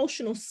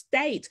emotional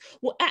state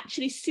will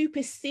actually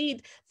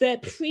supersede their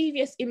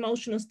previous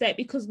emotional state,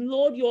 because,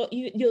 Lord, your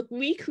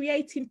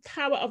recreating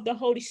power of the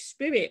Holy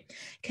Spirit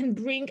can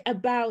bring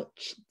about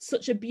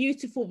such a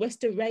beautiful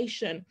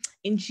restoration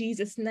in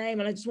Jesus' name.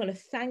 And I just want to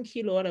thank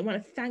you, Lord. I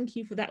want to thank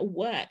you for that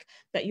work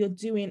that you're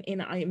doing in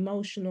our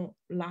emotional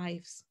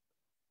lives.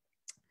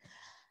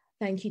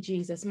 Thank you,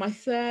 Jesus. My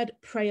third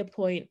prayer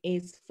point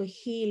is for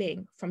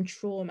healing from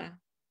trauma,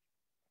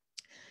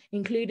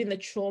 including the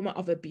trauma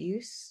of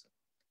abuse.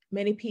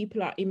 Many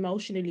people are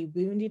emotionally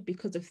wounded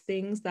because of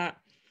things that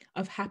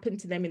have happened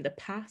to them in the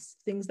past,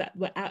 things that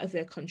were out of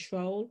their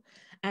control,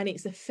 and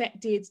it's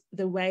affected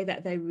the way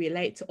that they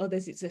relate to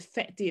others. It's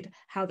affected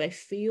how they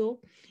feel.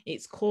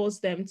 It's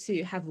caused them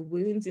to have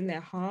wounds in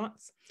their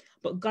hearts.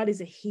 But God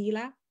is a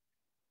healer.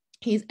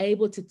 He's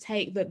able to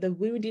take the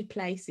wounded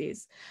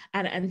places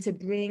and to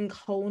bring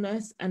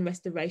wholeness and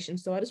restoration.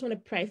 So I just want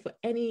to pray for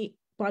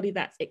anybody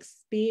that's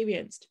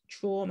experienced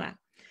trauma,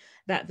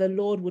 that the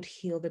Lord would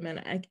heal them.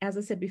 And as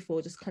I said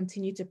before, just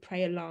continue to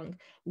pray along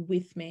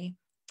with me.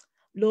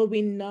 Lord,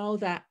 we know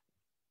that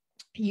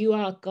you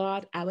are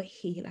God, our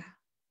healer.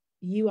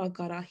 You are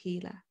God, our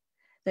healer.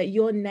 That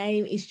your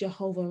name is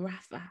Jehovah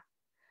Rapha,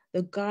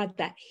 the God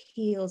that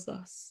heals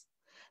us.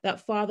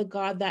 That, Father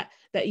God,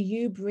 that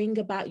you bring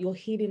about your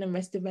healing and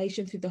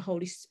restoration through the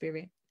Holy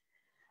Spirit.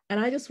 And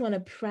I just want to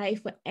pray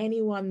for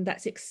anyone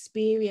that's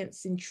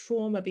experiencing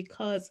trauma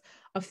because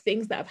of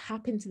things that have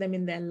happened to them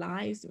in their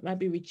lives. It might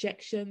be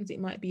rejections, it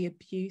might be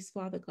abuse,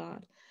 Father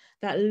God.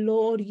 That,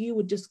 Lord, you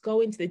would just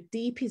go into the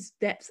deepest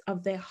depths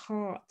of their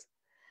heart,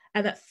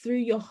 and that through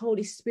your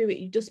Holy Spirit,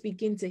 you just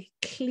begin to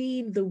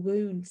clean the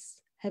wounds,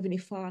 Heavenly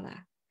Father.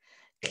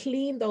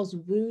 Clean those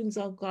wounds,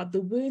 oh God,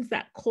 the wounds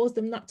that cause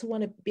them not to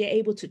want to be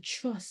able to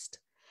trust.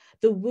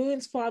 The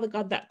wounds, Father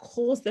God, that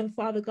cause them,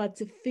 Father God,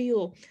 to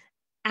feel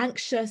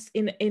anxious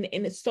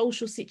in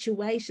social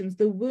situations,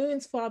 the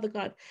wounds, Father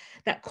God,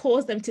 that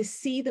cause them to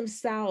see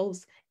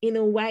themselves in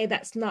a way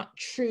that's not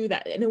true,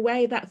 that in a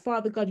way that,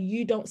 Father God,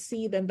 you don't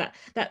see them, that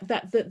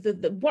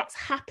what's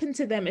happened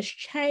to them has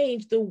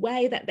changed the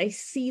way that they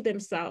see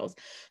themselves.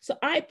 So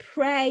I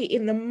pray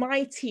in the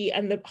mighty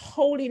and the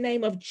holy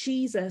name of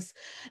Jesus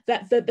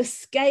that the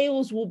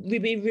scales will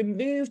be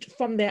removed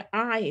from their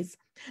eyes,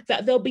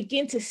 that they'll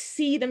begin to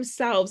see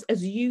themselves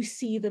as you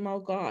see them, oh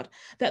God,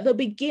 that they'll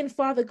begin,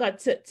 Father God,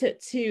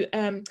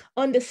 to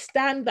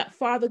understand that,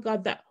 Father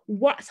God, that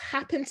what's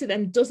happened to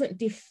them doesn't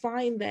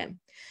define them,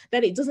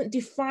 that it doesn't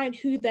define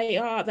who they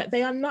are, that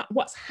they are not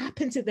what's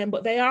happened to them,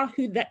 but they are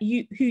who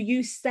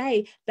you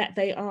say that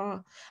they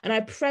are. And I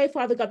pray,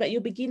 Father God, that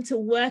you'll begin to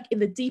work in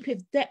the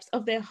deepest depths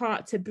of their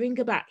heart to bring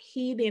about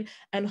healing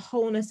and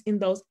wholeness in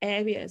those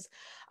areas.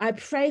 I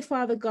pray,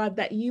 Father God,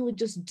 that you would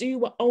just do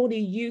what only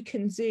you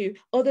can do.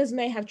 Others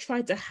may have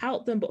tried to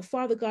help them, but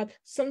Father God,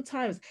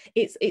 sometimes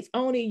it's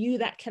only you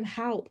that can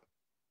help.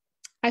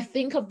 I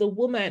think of the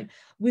woman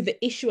with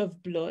the issue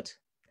of blood.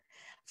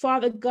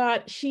 Father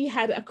God, she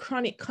had a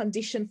chronic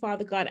condition,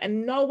 Father God,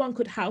 and no one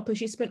could help her.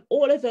 She spent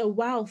all of her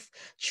wealth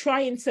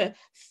trying to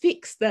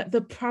fix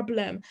the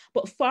problem.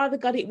 But Father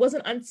God, it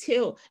wasn't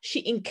until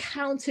she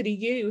encountered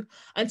you,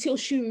 until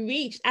she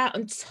reached out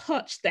and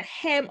touched the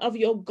hem of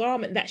your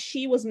garment, that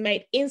she was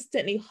made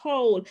instantly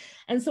whole.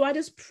 And so I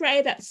just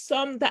pray that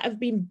some that have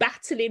been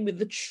battling with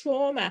the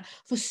trauma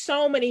for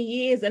so many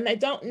years and they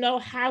don't know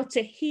how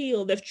to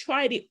heal, they've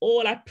tried it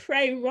all. I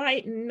pray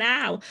right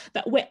now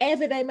that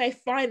wherever they may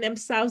find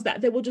themselves,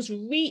 that they will just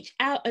reach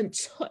out and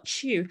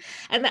touch you,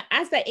 and that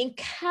as they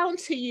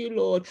encounter you,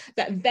 Lord,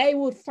 that they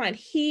would find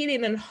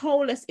healing and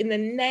wholeness in the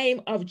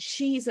name of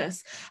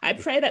Jesus. I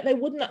pray that they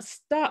would not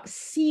start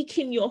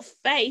seeking your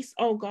face,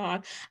 oh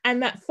God,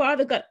 and that,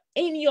 Father God,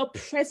 in your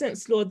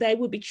presence, Lord, they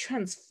will be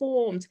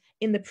transformed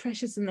in the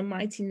precious and the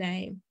mighty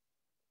name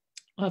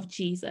of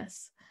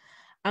Jesus.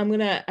 I'm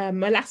gonna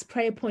my last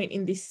prayer point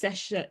in this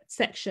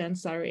section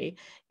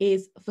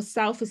is for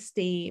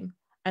self-esteem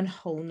and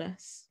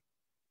wholeness.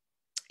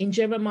 In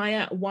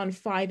Jeremiah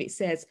 1:5, it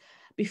says,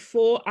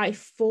 "Before I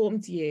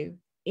formed you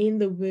in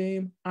the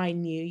womb, I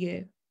knew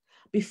you.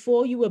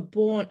 Before you were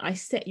born, I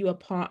set you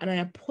apart and I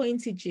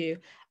appointed you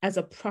as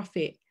a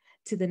prophet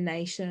to the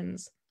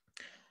nations."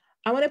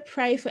 I want to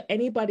pray for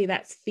anybody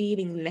that's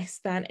feeling less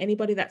than,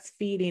 anybody that's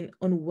feeling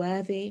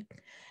unworthy,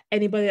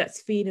 anybody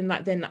that's feeling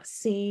like they're not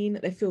seen,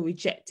 they feel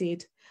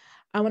rejected.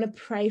 I want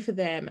to pray for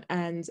them,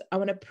 and I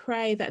want to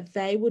pray that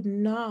they would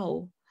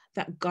know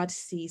that God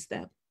sees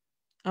them.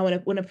 I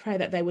want to pray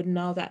that they would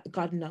know that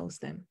God knows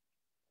them.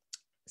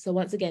 So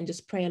once again,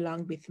 just pray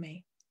along with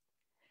me.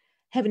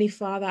 Heavenly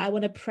Father, I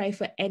want to pray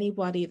for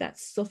anybody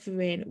that's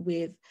suffering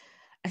with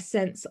a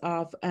sense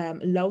of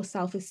low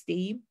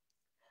self-esteem.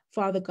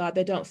 Father God,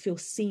 they don't feel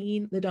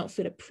seen, they don't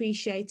feel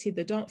appreciated,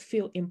 they don't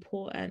feel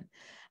important.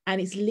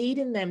 And it's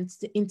leading them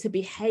into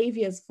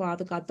behaviors,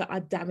 Father God, that are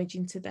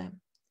damaging to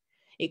them.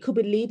 It could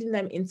be leading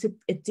them into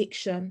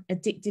addiction,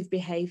 addictive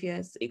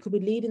behaviors. It could be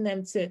leading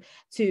them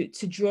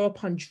to draw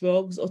upon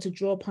drugs, or to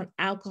draw upon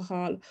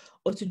alcohol,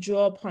 or to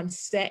draw upon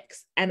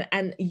sex,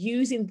 and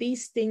using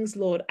these things,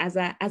 Lord, as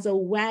a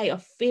way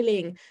of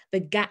filling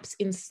the gaps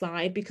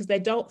inside, because they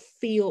don't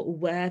feel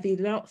worthy.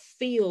 They don't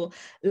feel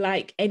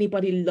like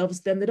anybody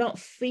loves them. They don't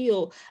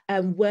feel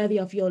worthy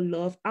of your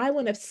love. I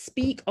want to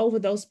speak over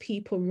those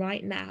people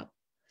right now,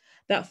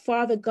 that,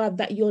 Father God,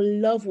 that your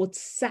love would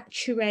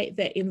saturate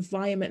their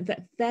environment,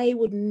 that they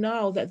would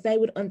know, that they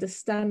would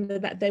understand,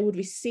 that they would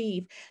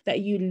receive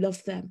that you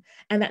love them,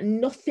 and that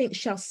nothing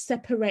shall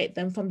separate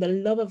them from the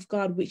love of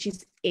God, which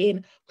is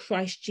in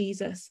Christ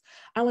Jesus.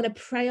 I want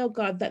to pray, oh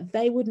God, that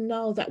they would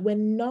know that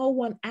when no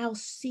one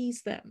else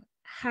sees them,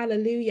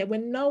 hallelujah,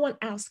 when no one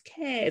else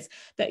cares,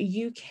 that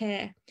you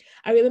care.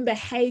 I remember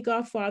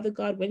Hagar, Father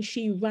God, when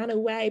she ran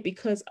away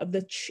because of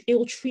the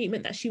ill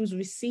treatment that she was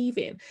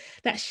receiving,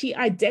 that she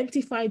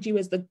identified you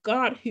as the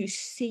God who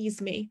sees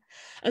me.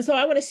 And so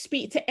I want to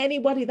speak to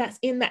anybody that's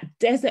in that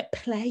desert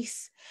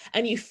place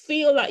and you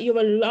feel like you're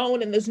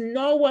alone and there's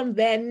no one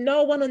there,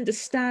 no one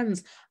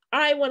understands.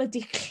 I want to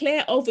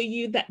declare over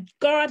you that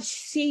God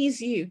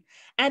sees you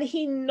and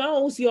he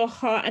knows your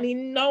heart and he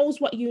knows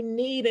what you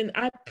need. And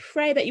I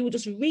pray that you will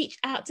just reach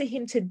out to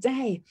him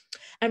today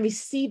and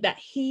receive that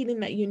healing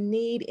that you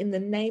need in the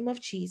name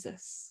of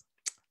Jesus.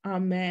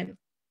 Amen.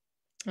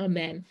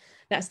 Amen.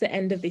 That's the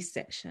end of this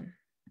section.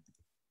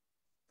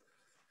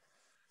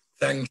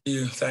 Thank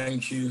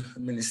you,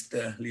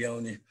 Minister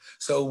Leone.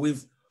 So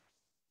we've,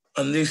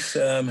 on this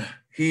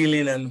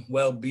healing and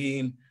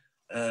well-being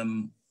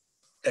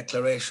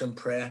declaration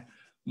prayer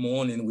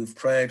morning, we've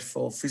prayed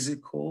for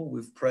physical,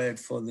 we've prayed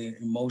for the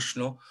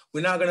emotional.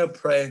 We're now going to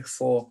pray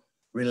for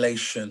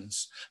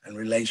relations and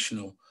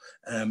relational.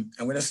 I'm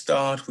going to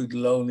start with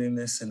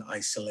loneliness and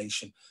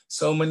isolation.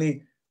 So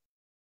many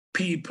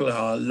people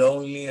are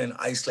lonely and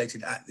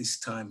isolated at this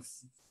time.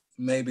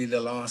 Maybe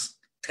the last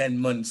 10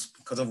 months,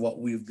 because of what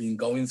we've been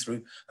going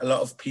through, a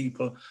lot of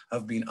people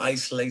have been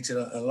isolated.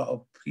 A lot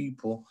of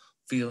people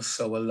feel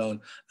so alone.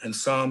 And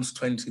Psalms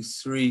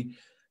 23,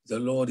 the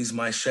Lord is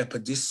my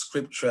shepherd. This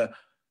scripture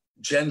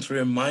gently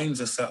reminds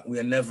us that we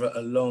are never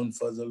alone,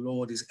 for the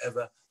Lord is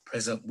ever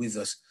present with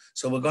us.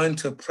 So we're going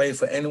to pray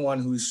for anyone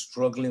who is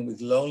struggling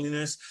with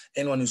loneliness,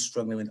 anyone who's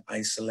struggling with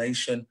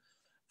isolation,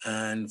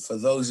 and for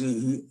those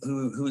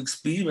who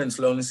experience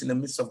loneliness in the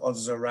midst of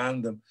others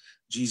around them.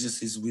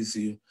 Jesus is with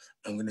you.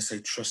 I'm going to say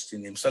trust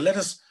in him. So let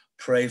us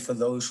pray for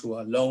those who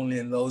are lonely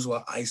and those who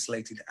are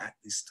isolated at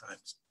these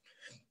times.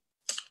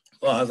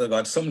 Father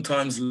God,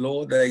 sometimes,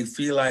 Lord, they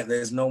feel like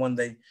there's no one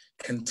they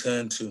can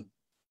turn to.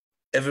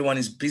 Everyone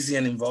is busy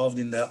and involved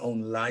in their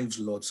own lives,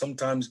 Lord.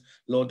 Sometimes,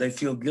 Lord, they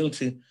feel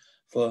guilty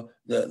for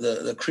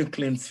the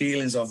crippling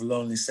feelings of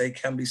loneliness. They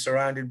can be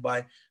surrounded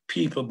by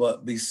people,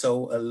 but be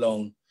so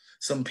alone.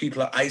 Some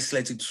people are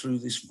isolated through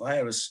this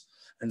virus.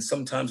 And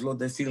sometimes, Lord,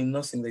 they feel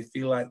nothing. They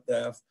feel like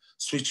they're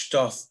switched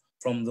off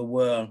from the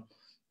world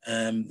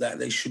that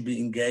they should be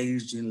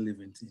engaged in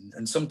living in.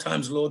 And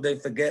sometimes, Lord, they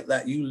forget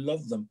that you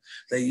love them.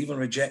 They even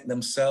reject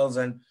themselves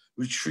and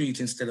retreat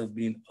instead of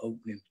being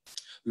open.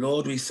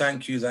 Lord, we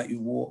thank you that you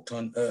walked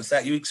on earth,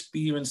 that you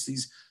experienced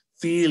these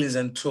feelings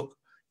and took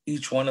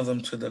each one of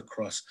them to the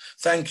cross.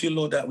 Thank you,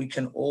 Lord, that we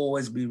can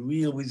always be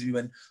real with you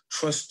and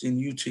trust in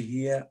you to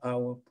hear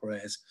our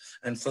prayers.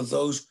 And for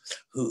those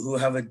who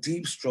have a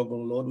deep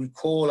struggle, Lord, we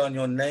call on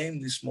your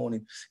name this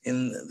morning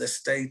in the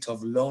state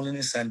of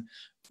loneliness and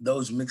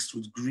those mixed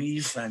with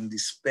grief and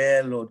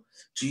despair, Lord.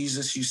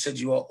 Jesus, you said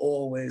you are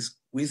always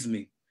with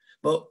me.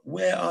 But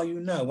where are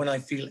you now when I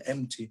feel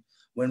empty?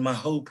 When my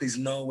hope is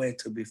nowhere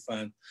to be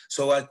found?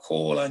 So I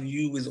call on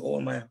you with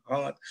all my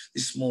heart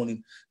this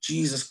morning.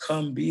 Jesus,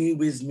 come be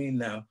with me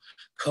now.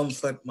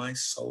 Comfort my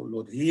soul,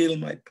 Lord. Heal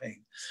my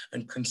pain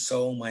and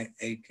console my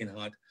aching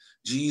heart.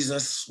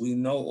 Jesus, we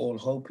know all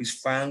hope is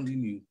found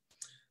in you,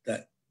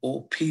 that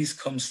all peace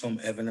comes from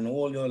heaven and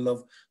all your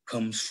love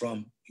comes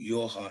from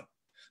your heart.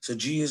 So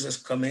Jesus,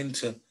 come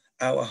into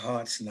our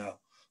hearts now.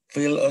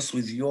 Fill us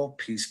with your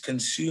peace.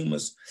 Consume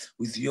us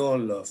with your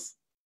love,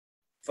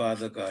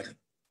 Father God.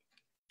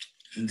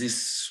 And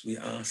this we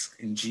ask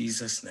in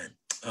Jesus' name.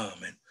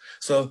 Amen.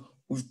 So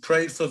we've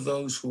prayed for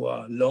those who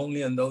are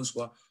lonely and those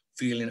who are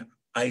feeling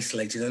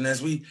isolated. And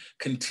as we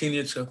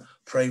continue to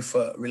pray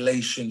for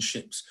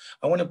relationships,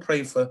 I want to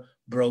pray for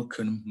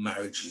broken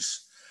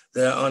marriages.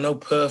 There are no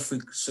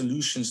perfect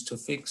solutions to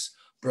fix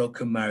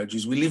broken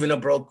marriages. We live in a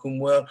broken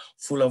world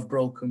full of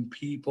broken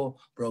people,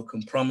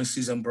 broken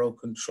promises, and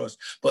broken trust.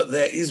 But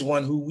there is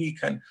one who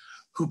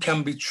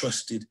can be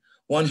trusted,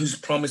 one whose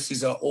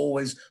promises are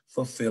always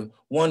fulfilled,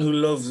 one who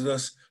loves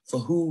us for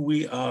who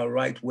we are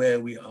right where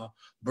we are,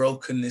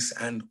 brokenness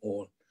and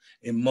all.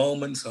 In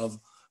moments of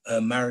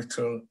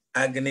marital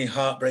agony,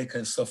 heartbreak,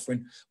 and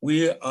suffering,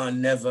 we are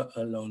never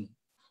alone.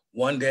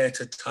 One day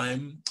at a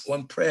time,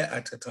 one prayer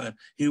at a time,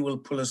 he will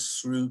pull us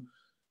through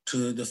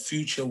to the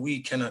future we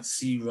cannot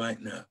see right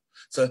now.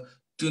 So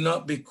do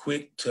not be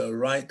quick to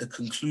write the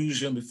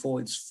conclusion before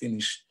it's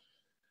finished.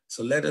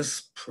 So let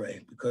us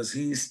pray, because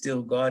he is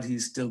still God, he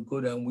is still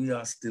good, and we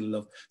are still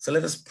loved. So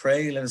let us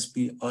pray, let us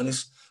be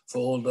honest for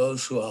all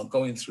those who are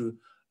going through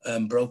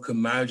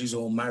broken marriages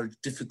or marriage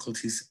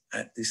difficulties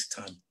at this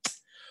time.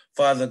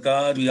 Father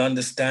God, we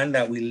understand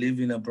that we live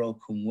in a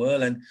broken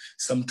world, and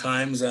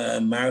sometimes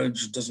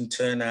marriage doesn't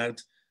turn out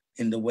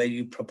in the way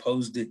you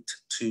proposed it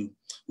to.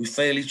 We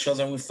fail each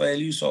other and we fail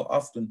you so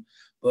often,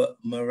 but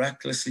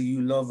miraculously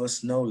you love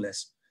us no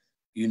less.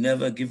 You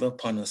never give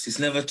up on us. It's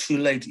never too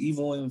late,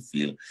 even when we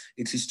feel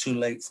it is too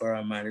late for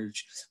our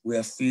marriage. We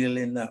are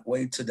feeling that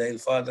way today,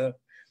 Father.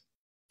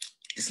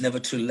 It's never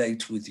too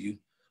late with you.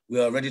 We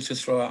are ready to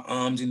throw our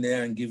arms in the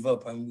air and give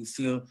up, and we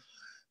feel,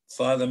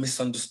 Father,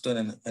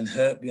 misunderstood and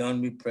hurt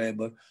beyond repair,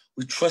 but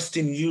we trust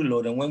in you,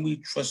 Lord. And when we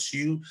trust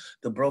you,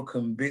 the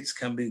broken bits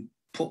can be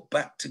put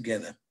back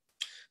together.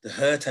 The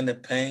hurt and the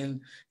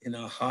pain in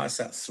our hearts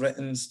that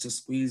threatens to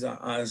squeeze our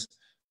eyes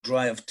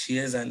dry of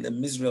tears, and the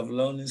misery of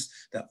loneliness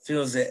that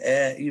fills the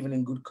air, even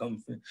in good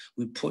comfort,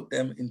 we put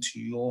them into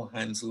your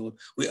hands, Lord.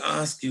 We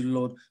ask you,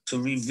 Lord, to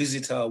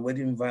revisit our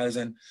wedding vows,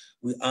 and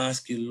we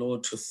ask you,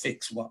 Lord, to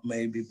fix what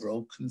may be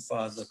broken,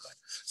 Father God.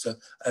 So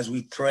as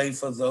we pray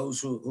for those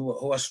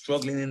who are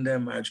struggling in their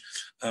marriage,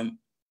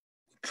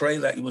 pray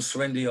that you will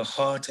surrender your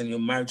heart and your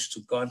marriage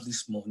to God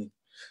this morning.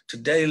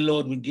 Today,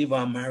 Lord, we give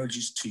our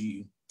marriages to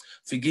you.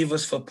 Forgive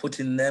us for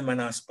putting them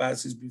and our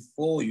spouses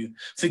before you.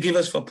 Forgive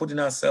us for putting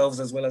ourselves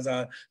as well as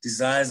our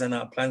desires and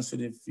our plans for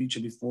the future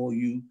before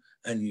you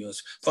and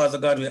yours. Father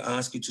God, we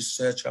ask you to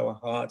search our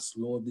hearts,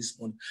 Lord, this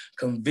morning.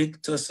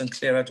 Convict us and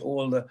clear out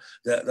all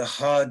the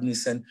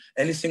hardness and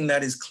anything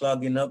that is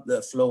clogging up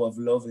the flow of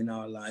love in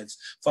our lives.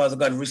 Father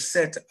God,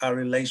 reset our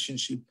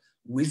relationship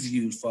with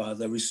you,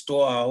 Father.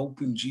 Restore our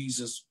hope in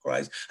Jesus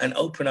Christ and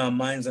open our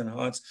minds and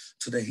hearts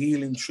to the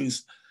healing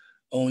truth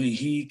only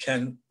he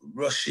can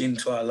rush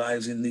into our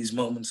lives in these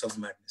moments of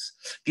madness.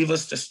 Give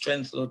us the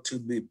strength, Lord, to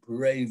be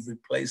brave,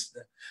 replace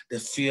the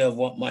fear of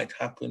what might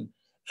happen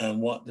and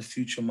what the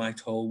future might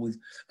hold with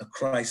a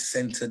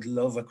Christ-centered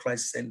love, a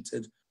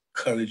Christ-centered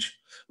courage.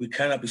 We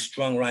cannot be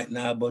strong right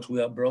now, but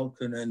we are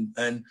broken,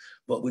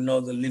 but we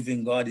know the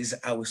living God is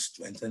our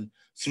strength. And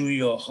through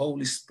your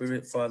Holy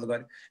Spirit, Father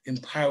God,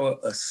 empower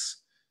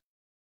us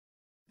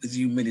with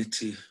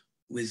humility,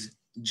 with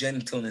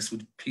gentleness,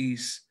 with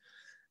peace,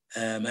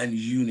 and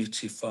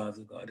unity,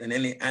 Father God, and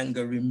any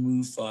anger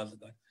removed, Father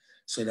God,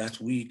 so that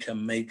we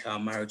can make our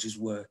marriages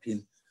work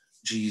in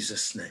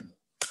Jesus' name.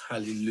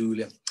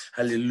 Hallelujah.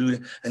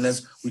 Hallelujah. And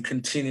as we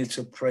continue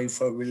to pray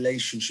for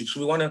relationships,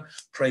 we want to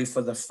pray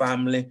for the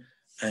family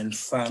and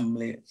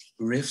family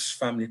rifts,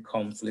 family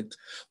conflict.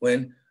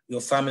 When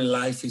your family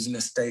life is in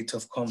a state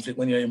of conflict,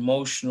 when you're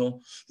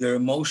emotional, your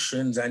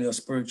emotions and your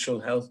spiritual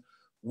health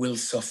will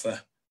suffer.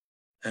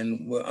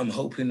 And I'm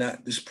hoping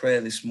that this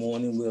prayer this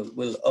morning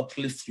will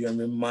uplift you and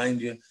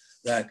remind you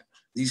that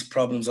these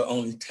problems are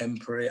only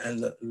temporary and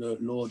that the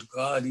Lord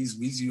God is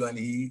with you and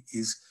he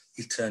is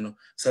eternal.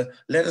 So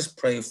let us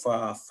pray for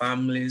our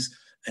families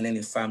and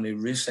any family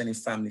risks, any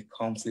family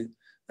conflict,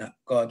 that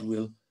God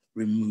will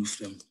remove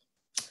them.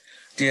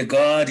 Dear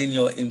God, in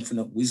your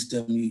infinite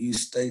wisdom, you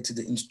stated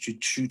the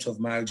institute of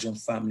marriage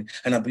and family.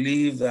 And I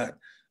believe that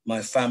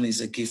my family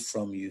is a gift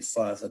from you,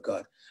 Father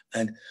God.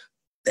 And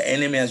the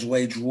enemy has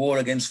waged war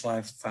against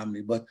my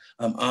family, but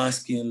I'm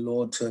asking,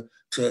 Lord, to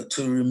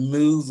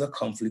remove the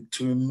conflict,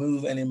 to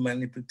remove any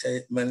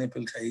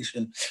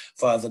manipulation,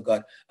 Father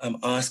God. I'm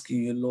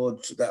asking you, Lord,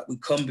 that we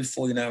come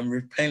before you now and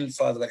repent,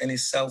 Father God, any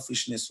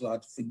selfishness,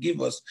 Lord. Forgive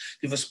us,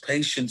 give us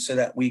patience so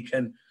that we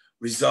can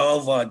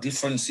resolve our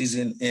differences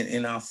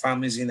in our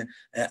families in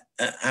an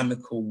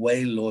amicable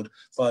way, Lord.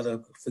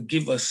 Father,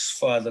 forgive us,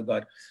 Father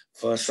God,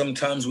 for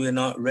sometimes we're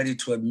not ready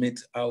to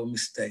admit our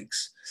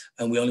mistakes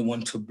and we only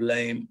want to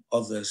blame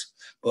others.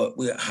 But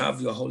we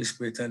have your Holy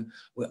Spirit and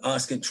we're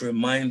asking to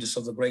remind us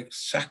of the great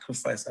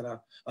sacrifice that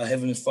our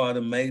Heavenly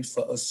Father made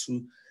for us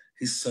through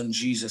his Son,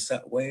 Jesus.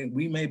 That way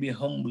we may be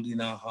humbled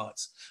in our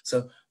hearts.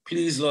 So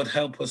please, Lord,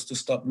 help us to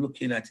stop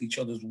looking at each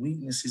other's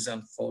weaknesses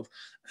and faults,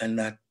 and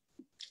that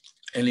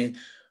any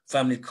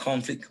family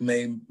conflict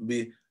may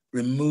be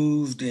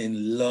removed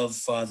in love,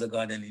 Father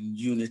God, and in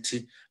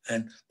unity,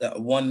 and that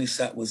oneness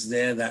that was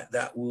there,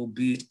 that will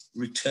be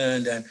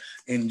returned, and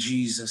in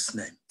Jesus'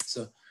 name.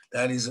 So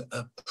that is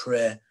a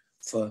prayer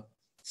for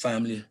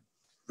family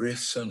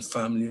rifts and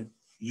family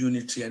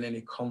unity and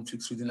any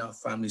conflicts within our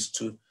families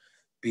to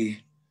be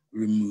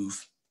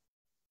removed.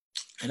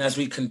 And as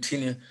we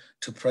continue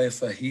to pray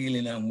for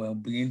healing and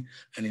well-being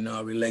and in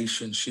our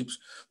relationships,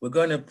 we're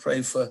going to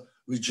pray for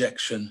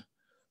rejection.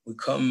 We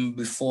come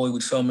before you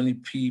with so many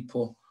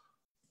people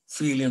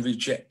feeling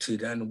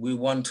rejected, and we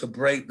want to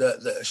break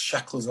the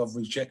shackles of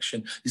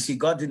rejection. You see,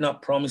 God did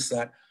not promise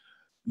that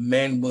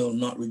men will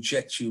not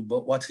reject you,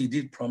 but what he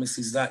did promise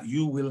is that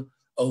you will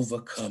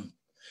overcome.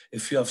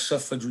 If you have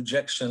suffered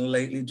rejection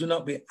lately, do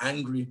not be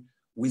angry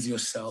with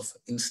yourself.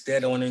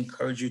 Instead, I want to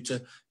encourage you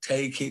to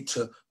take it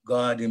to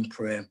God in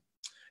prayer.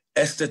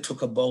 Esther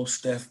took a bold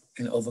step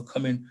in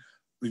overcoming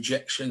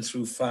rejection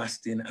through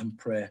fasting and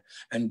prayer.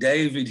 And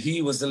David,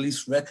 he was the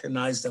least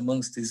recognized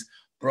amongst his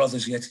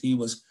brothers, yet he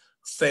was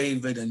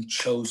favored and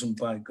chosen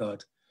by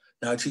God.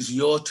 Now it is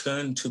your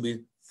turn to be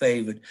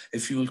favored.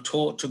 If you will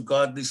talk to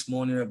God this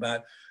morning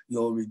about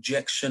your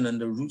rejection and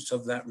the roots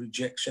of that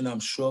rejection, I'm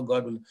sure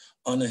God will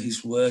honor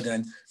his word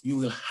and you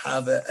will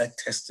have a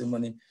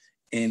testimony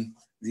in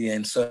the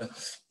end. So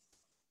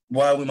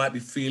while we might be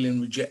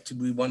feeling rejected,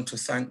 we want to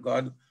thank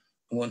God.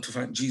 We want to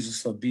thank Jesus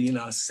for being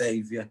our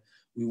Savior.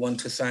 We want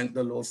to thank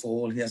the Lord for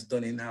all he has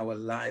done in our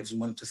lives. We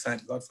want to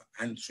thank God for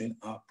answering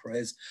our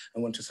prayers. I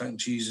want to thank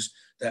Jesus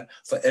that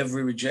for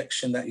every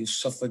rejection that you've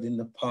suffered in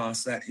the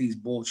past, that he's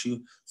brought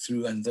you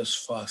through and thus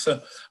far.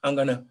 So I'm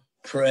going to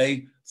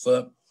pray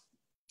for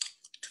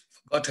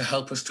God to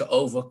help us to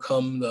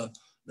overcome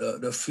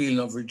the feeling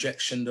of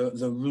rejection,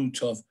 the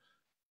root of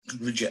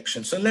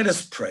rejection. So let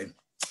us pray.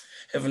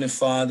 Heavenly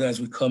Father,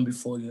 as we come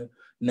before you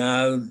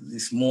now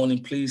this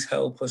morning, please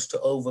help us to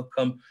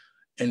overcome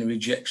any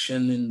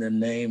rejection in the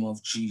name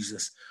of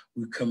Jesus.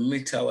 We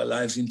commit our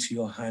lives into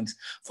your hands.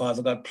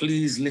 Father God,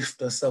 please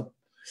lift us up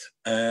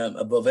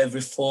above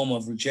every form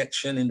of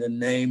rejection in the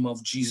name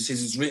of Jesus.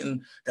 It is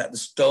written that the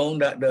stone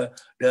that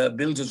the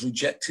builders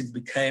rejected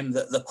became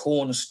the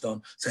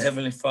cornerstone. So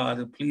Heavenly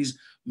Father, please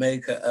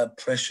make a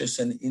precious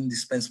and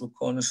indispensable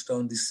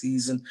cornerstone this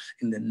season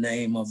in the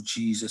name of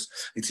Jesus.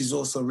 It is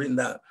also written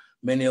that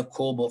many are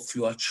called, but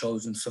few are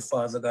chosen. So,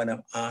 Father God,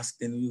 I'm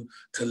asking you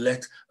to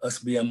let us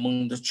be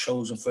among the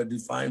chosen for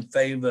divine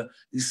favor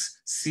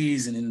this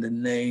season in the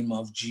name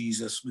of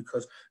Jesus,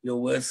 because your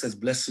word says,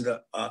 blessed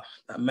are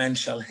that man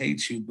shall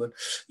hate you, but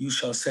you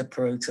shall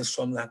separate us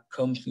from that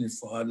company,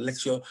 Father.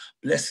 Let your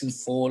blessing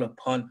fall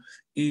upon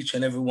each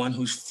and every one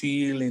who's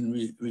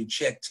feeling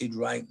rejected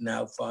right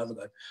now, Father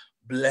God.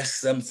 Bless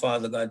them,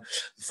 Father God.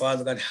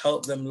 Father God,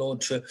 help them,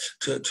 Lord, to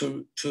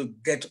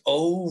get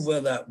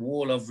over that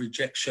wall of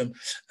rejection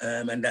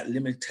and that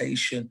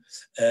limitation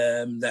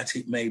that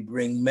it may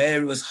bring.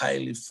 Mary was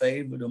highly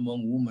favored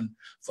among women,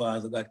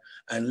 Father God,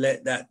 and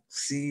let that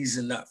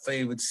season, that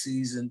favored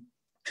season,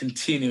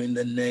 continue in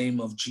the name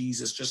of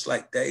Jesus. Just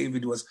like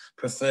David was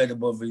preferred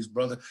above his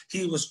brother,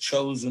 he was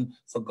chosen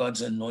for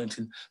God's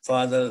anointing.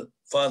 Father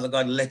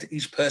God, let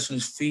each person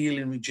who's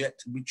feeling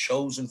rejected be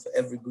chosen for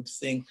every good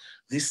thing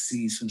this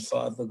season,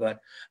 Father God,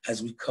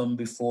 as we come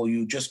before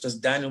you. Just as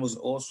Daniel was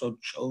also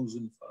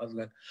chosen, Father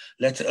God,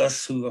 let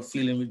us who are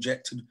feeling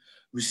rejected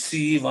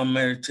receive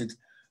unmerited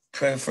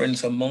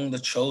preference among the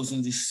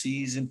chosen this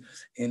season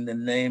in the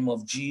name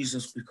of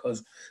Jesus,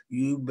 because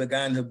you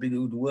began to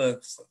build good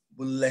work.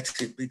 Will let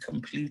it be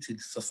completed.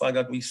 So,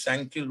 Father God, we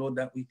thank you, Lord,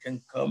 that we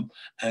can come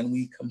and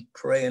we can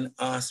pray and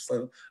ask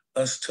for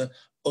us to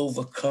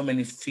overcome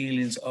any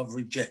feelings of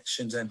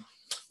rejections. And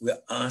we're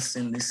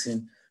asking this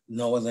in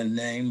no other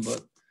name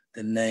but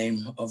the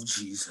name of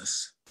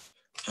Jesus.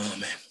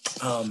 Amen.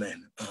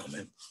 Amen.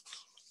 Amen.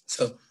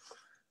 So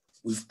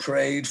we've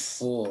prayed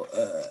for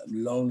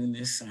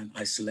loneliness and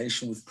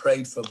isolation. We've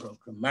prayed for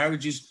broken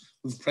marriages.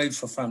 We've prayed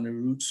for family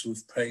roots.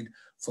 We've prayed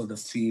for the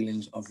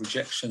feelings of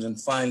rejection. And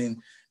finally,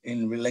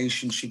 in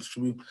relationships,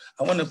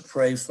 I want to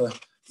pray for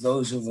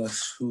those of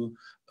us who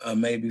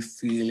may be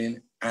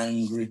feeling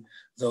angry.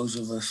 Those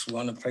of us who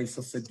want to pray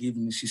for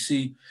forgiveness. You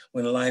see,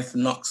 when life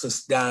knocks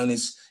us down,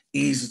 it's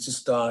easy to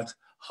start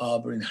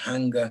harboring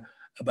anger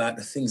about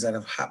the things that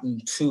have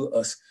happened to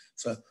us.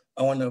 So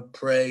I want to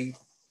pray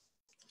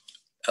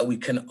that we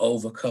can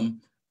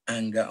overcome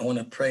anger. I want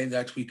to pray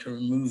that we can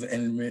remove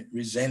any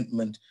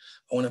resentment.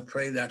 I want to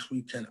pray that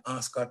we can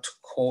ask God to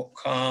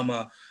calm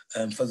our,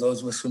 for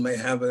those of us who may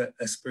have a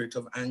spirit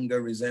of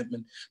anger,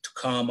 resentment, to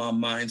calm our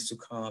minds, to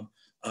calm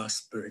our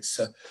spirits.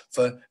 So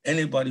for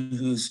anybody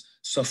who's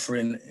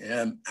suffering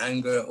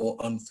anger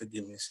or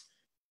unforgiveness,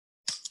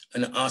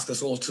 and ask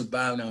us all to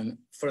bow down,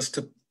 for us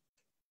to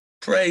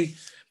pray,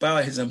 bow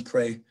our heads and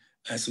pray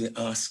as we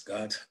ask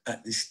God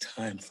at this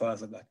time,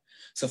 Father God.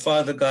 So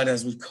Father God,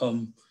 as we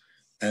come,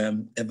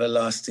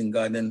 everlasting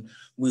God, and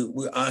we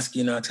ask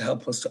you now to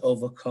help us to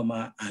overcome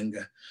our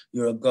anger.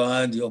 You're a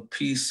God, your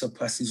peace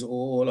surpasses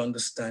all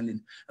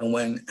understanding. And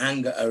when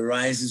anger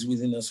arises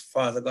within us,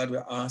 Father God,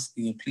 we're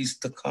asking you please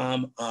to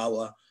calm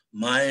our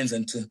minds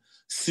and to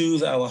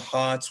soothe our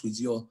hearts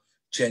with your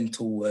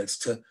gentle words,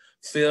 to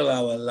fill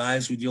our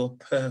lives with your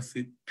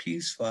perfect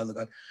peace, Father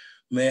God.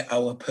 May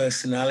our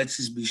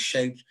personalities be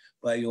shaped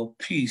by your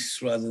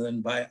peace rather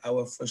than by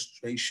our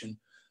frustration.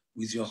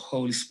 With your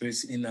Holy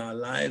Spirit in our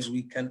lives,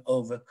 we can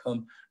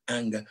overcome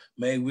anger.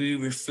 May we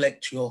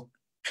reflect your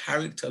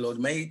character, Lord.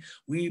 May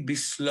we be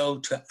slow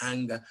to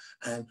anger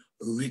and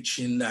rich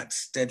in that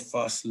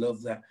steadfast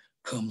love that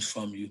comes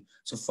from you.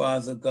 So,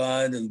 Father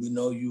God, we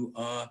know you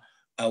are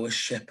our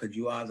shepherd.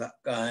 You are that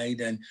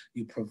guide and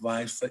you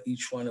provide for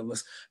each one of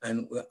us.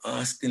 And we're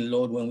asking,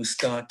 Lord, when we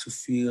start to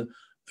feel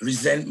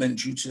resentment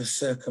due to the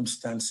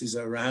circumstances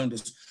around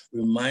us,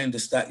 remind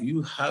us that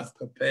you have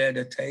prepared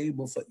a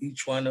table for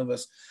each one of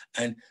us,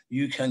 and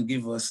you can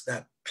give us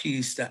that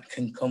peace that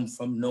can come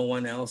from no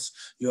one else.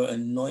 Your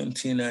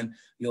anointing and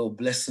your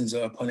blessings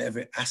are upon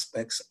every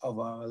aspect of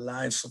our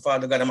lives. So,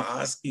 Father God, I'm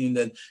asking in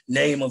the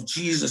name of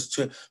Jesus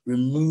to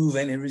remove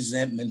any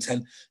resentment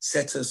and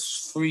set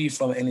us free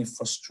from any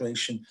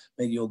frustration.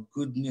 May your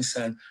goodness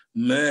and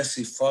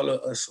mercy follow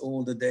us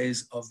all the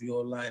days of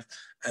your life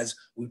as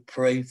we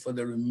pray for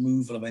the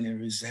removal of any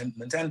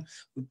resentment. And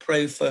we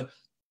pray for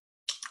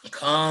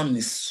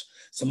calmness.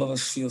 Some of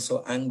us feel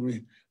so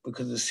angry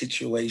because of the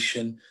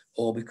situation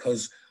or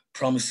because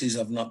promises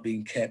have not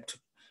been kept.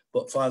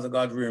 But Father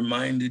God, we're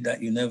reminded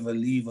that you never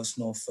leave us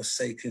nor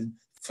forsake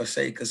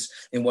us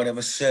in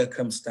whatever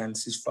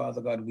circumstances,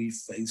 Father God, we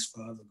face,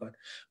 Father God.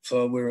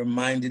 So we're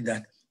reminded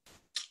that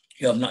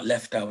you have not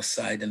left our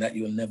side and that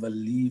you'll never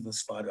leave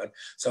us, Father God.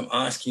 So I'm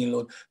asking,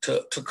 Lord,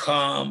 to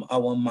calm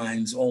our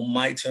minds,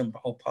 almighty and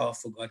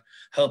powerful God.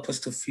 Help us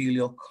to feel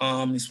your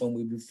calmness when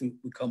we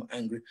become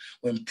angry,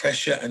 when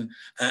pressure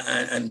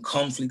and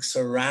conflict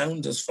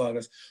surround us,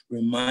 Father.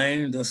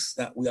 Remind us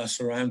that we are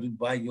surrounded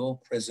by your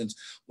presence.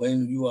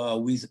 When you are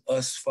with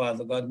us,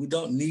 Father God, we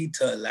don't need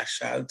to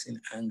lash out in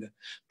anger.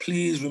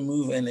 Please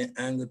remove any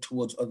anger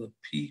towards other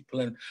people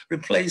and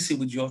replace it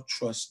with your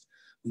trust,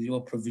 with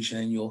your provision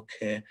and your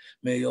care.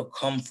 May your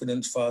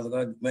confidence, Father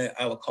God, may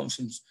our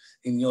confidence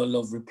in your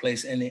love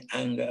replace any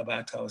anger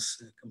about our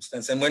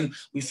circumstance. And when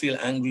we feel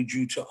angry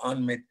due to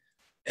unmet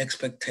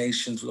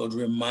expectations, Lord,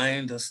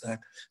 remind us that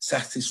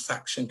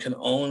satisfaction can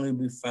only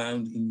be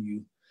found in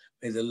you.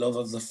 May the love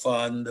of the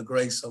Father and the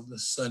grace of the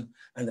Son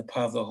and the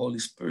power of the Holy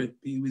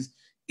Spirit be with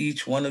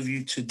each one of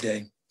you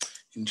today.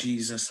 In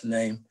Jesus'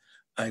 name,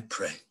 I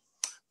pray.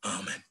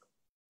 Amen.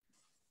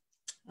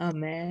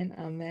 Amen.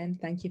 Amen.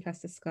 Thank you,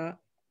 Pastor Scott.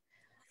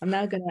 I'm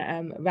now going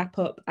to wrap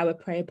up our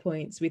prayer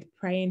points with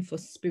praying for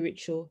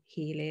spiritual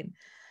healing.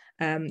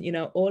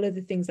 All of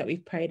the things that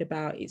we've prayed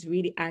about is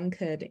really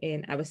anchored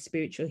in our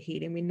spiritual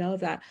healing. We know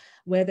that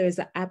where there is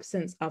an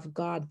absence of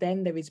God,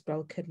 then there is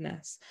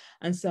brokenness.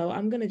 And so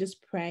I'm going to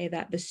just pray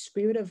that the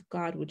Spirit of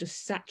God will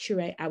just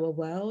saturate our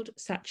world,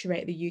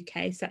 saturate the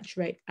UK,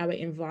 saturate our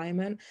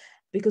environment,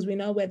 because we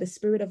know where the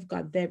Spirit of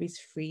God, there is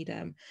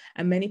freedom.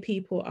 And many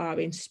people are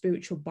in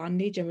spiritual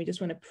bondage, and we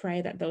just want to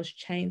pray that those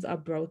chains are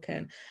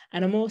broken.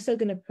 And I'm also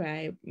going to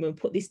pray, we'll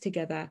put this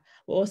together,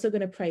 we're also going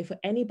to pray for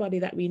anybody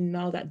that we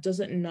know that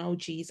doesn't know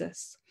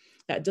Jesus,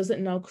 that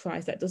doesn't know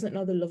Christ, that doesn't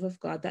know the love of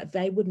God, that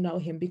they would know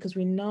him, because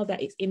we know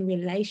that it's in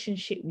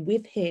relationship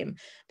with him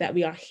that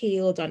we are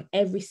healed on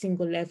every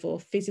single level,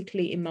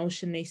 physically,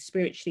 emotionally,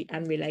 spiritually,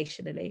 and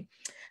relationally.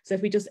 So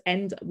if we just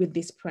end with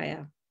this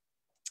prayer.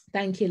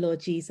 Thank you, Lord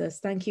Jesus.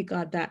 Thank you,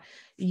 God, that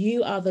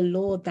you are the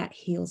Lord that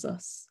heals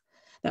us.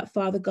 That,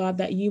 Father God,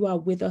 that you are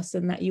with us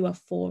and that you are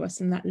for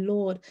us. And that,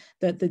 Lord,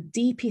 that the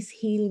deepest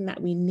healing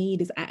that we need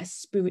is at a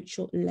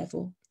spiritual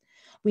level.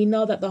 We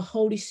know that the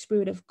Holy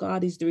Spirit of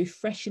God is the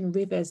refreshing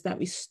rivers that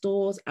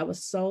restores our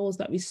souls,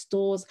 that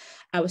restores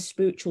our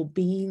spiritual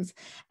beings.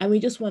 And we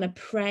just want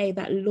to pray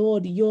that,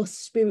 Lord, your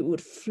spirit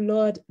would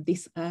flood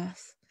this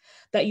earth,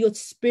 that your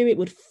spirit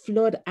would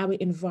flood our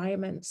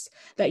environments,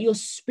 that your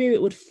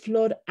spirit would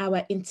flood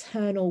our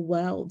internal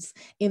worlds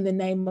in the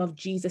name of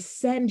Jesus.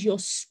 Send your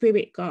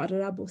spirit, God,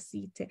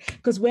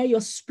 because where your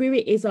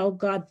spirit is, oh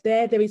God,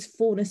 there is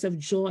fullness of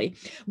joy.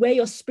 Where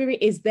your spirit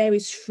is, there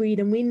is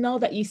freedom. We know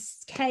that you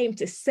came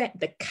to set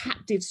the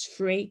captives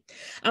free.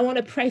 I want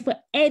to pray for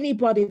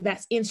anybody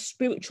that's in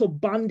spiritual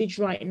bondage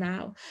right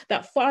now,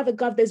 that, Father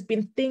God, there's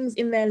been things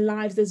in their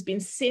lives, there's been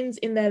sins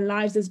in their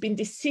lives, there's been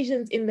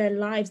decisions in their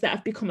lives that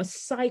have become a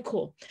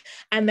cycle,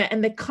 and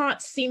they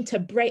can't seem to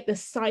break the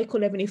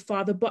cycle, Heavenly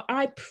Father. But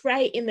I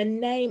pray in the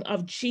name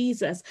of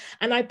Jesus,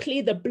 and I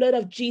plead the blood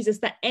of Jesus,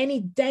 that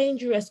any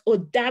dangerous or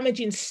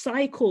damaging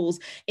cycles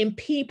in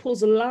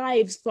people's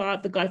lives,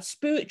 Father God,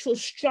 spiritual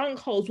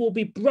strongholds will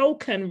be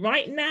broken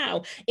right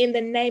now in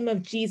the name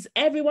of Jesus.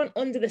 Everyone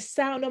under the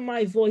sound of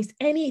my voice,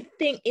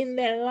 anything in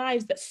their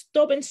lives, that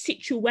stubborn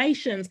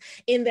situations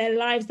in their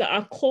lives that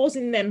are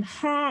causing them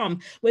harm,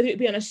 whether it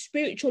be on a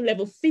spiritual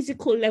level,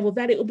 physical level,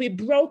 that it will be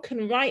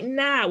broken right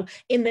now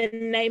in the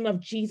name of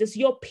Jesus.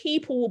 Your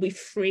people will be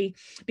free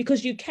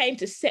because you came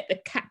to set the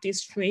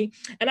captives free.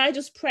 And I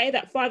just pray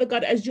that, Father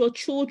God, as your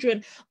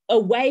children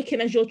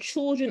awaken, as your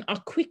children are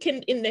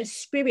quickened in their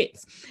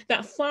spirits,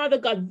 that, Father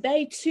God,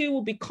 they too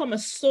will become a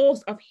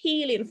source of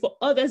healing for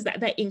others that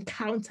they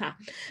encounter,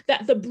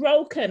 that the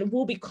broken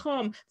will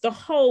become the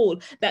whole,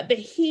 that the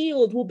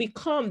healed will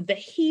become the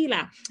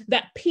healer,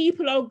 that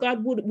people, oh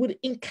God, would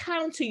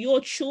encounter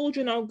your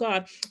children, oh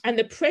God, and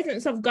the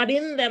presence of God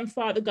in them,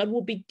 Father God,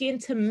 will begin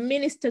to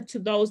minister to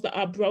those that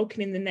are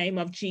broken in the name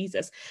of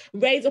Jesus.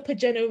 Raise up a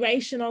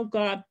generation, oh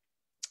God,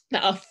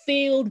 that are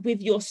filled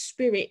with your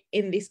spirit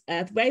in this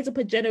earth. Raise up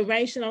a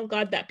generation, oh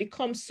God, that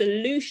becomes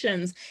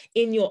solutions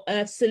in your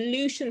earth,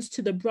 solutions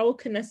to the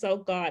brokenness, oh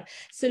God,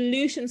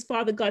 solutions,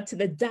 Father God, to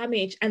the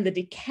damage and the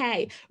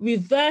decay.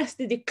 Reverse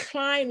the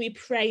decline, we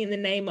pray in the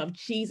name of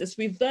Jesus.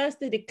 Reverse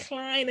the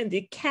decline and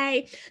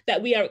decay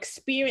that we are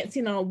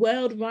experiencing in our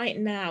world right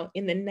now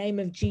in the name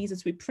of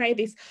Jesus. We pray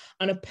this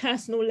on a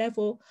personal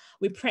level.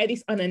 We pray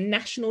this on a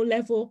national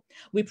level.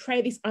 We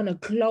pray this on a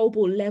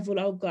global level,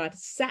 oh God.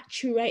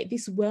 Saturate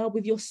this world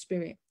with your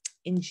spirit.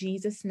 In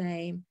Jesus'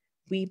 name,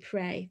 we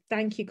pray.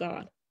 Thank you,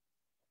 God.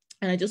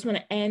 And I just want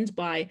to end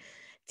by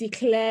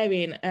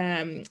declaring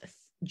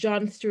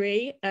John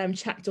 3,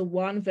 chapter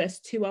 1, verse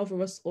 2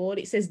 over us all.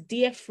 It says,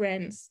 "Dear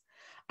friends,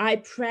 I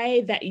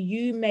pray that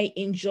you may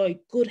enjoy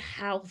good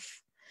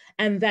health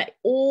and that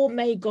all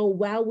may go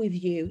well with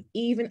you,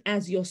 even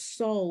as your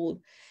soul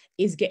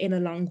is getting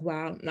along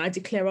well." And I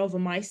declare over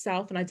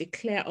myself and I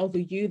declare over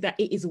you that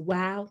it is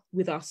well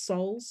with our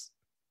souls,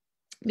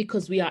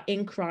 because we are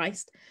in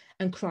Christ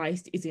and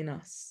Christ is in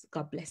us.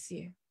 God bless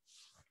you.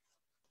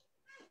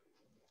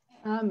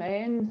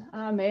 Amen.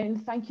 Amen.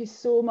 Thank you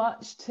so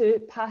much to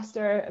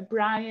Pastor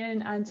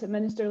Bryan and to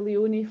Minister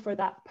Leone for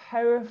that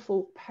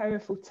powerful,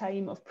 powerful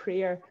time of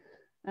prayer.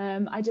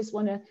 I just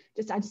want to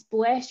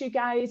bless you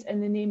guys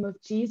in the name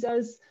of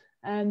Jesus,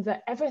 and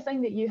that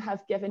everything that you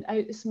have given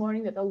out this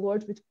morning, that the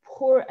Lord would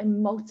pour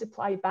and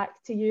multiply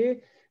back to you,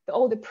 that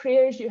all the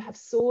prayers you have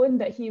sown,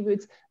 that he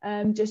would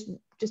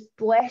just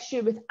bless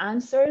you with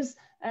answers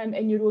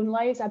in your own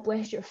lives. I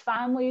bless your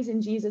families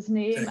in Jesus'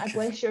 name. I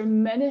bless your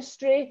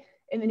ministry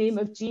in the name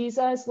of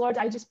Jesus. Lord,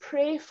 I just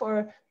pray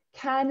for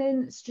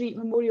Cannon Street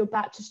Memorial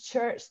Baptist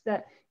Church,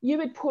 that you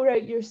would pour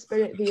out your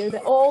spirit there,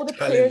 that all the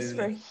prayers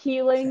for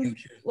healing,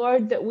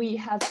 Lord, that we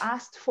have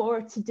asked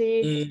for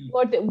today,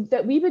 Lord,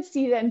 that we would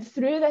see them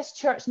through this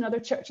church and other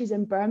churches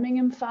in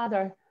Birmingham,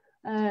 Father.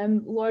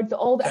 Lord, that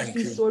all that has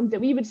been sown,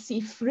 that we would see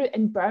fruit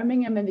in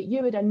Birmingham, and that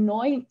you would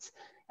anoint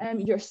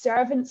your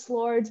servants,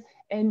 Lord,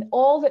 in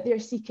all that they're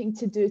seeking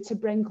to do to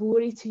bring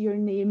glory to your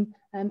name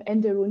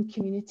in their own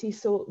community.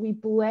 So we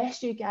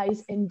bless you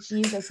guys in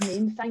Jesus'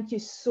 name. Thank you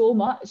so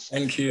much.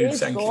 Thank you.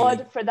 Praise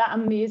God for that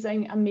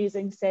amazing,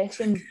 amazing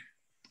session.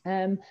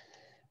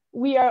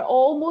 We are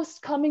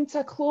almost coming to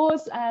a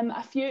close.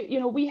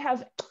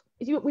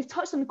 We've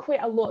touched on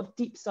quite a lot of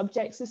deep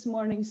subjects this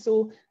morning.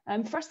 So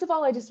first of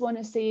all, I just want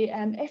to say,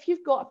 if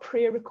you've got a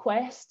prayer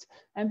request,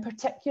 and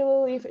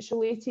particularly if it's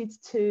related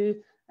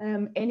to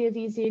any of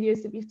these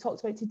areas that we've talked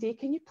about today,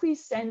 can you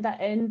please send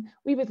that in?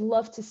 We would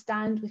love to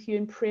stand with you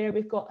in prayer.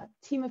 We've got a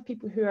team of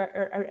people who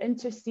are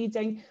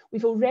interceding.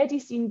 We've already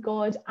seen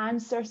God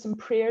answer some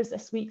prayers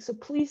this week, so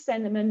please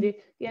send them in. The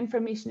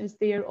information is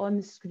there on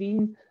the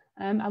screen,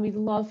 and we'd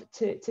love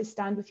to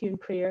stand with you in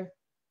prayer.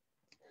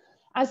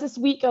 As this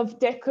week of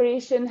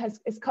declaration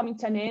is coming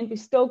to an end, we've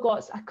still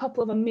got a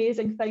couple of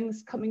amazing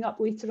things coming up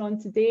later on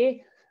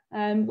today.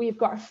 We've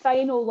got our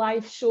final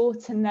live show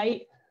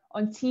tonight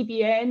on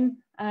TBN.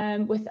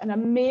 with an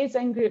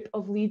amazing group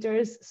of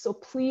leaders. So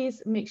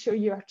please make sure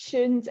you are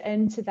tuned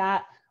into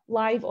that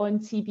live on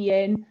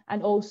TBN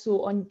and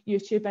also on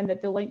YouTube, and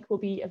that the link will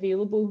be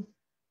available.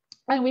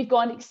 And we've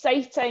got an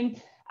exciting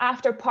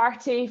after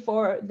party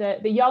for the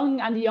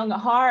young and the young at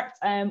heart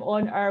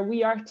on our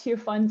We Are Tear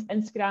Fund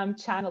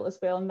Instagram channel as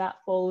well, and that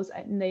follows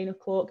at 9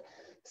 o'clock.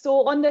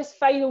 So on this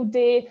final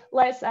day,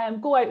 let's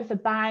go out with a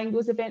bang.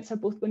 Those events are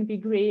both going to be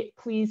great.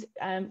 Please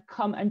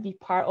come and be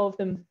part of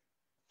them.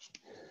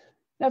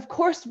 Now, of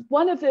course,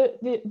 one of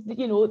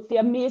the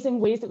amazing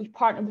ways that we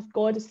partner with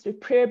God is through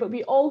prayer, but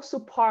we also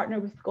partner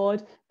with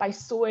God by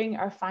sowing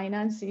our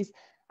finances.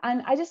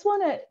 And I just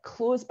want to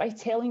close by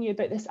telling you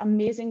about this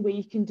amazing way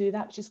you can do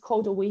that, which is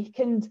called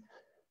Awakened.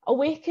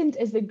 Awakened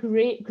is the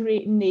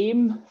great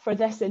name for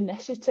this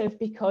initiative,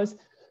 because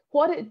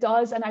what it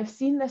does, and I've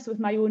seen this with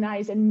my own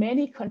eyes in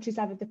many countries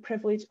I've had the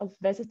privilege of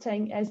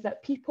visiting, is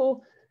that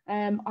people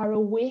are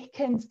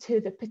awakened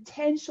to the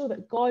potential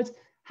that God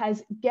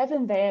has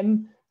given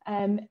them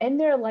in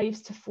their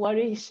lives to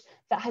flourish,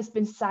 that has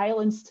been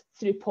silenced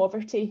through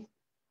poverty.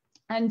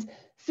 And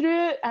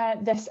through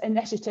this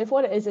initiative,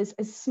 what it is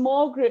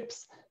small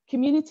groups,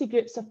 community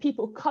groups of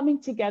people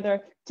coming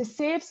together to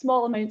save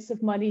small amounts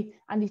of money,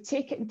 and they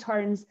take it in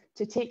turns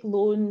to take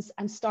loans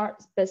and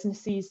start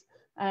businesses.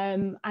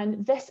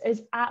 And this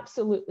is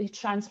absolutely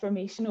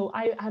transformational.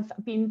 I have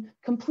been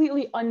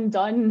completely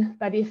undone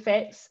by the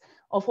effects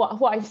of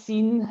what I've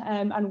seen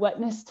and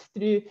witnessed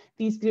through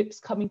these groups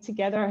coming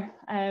together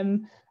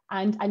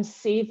and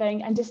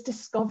saving and just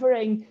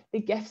discovering the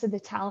gifts and the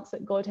talents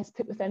that God has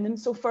put within them.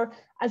 So for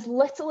as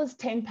little as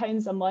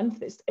 £10 a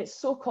month, it's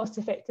so cost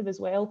effective as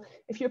well.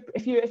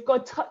 If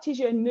God touches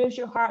you and moves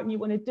your heart and you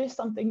want to do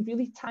something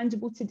really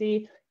tangible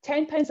today,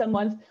 £10 a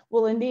month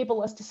will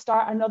enable us to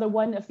start another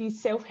one of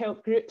these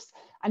self-help groups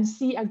and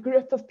see a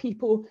group of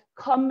people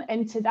come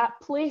into that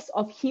place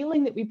of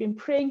healing that we've been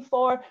praying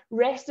for,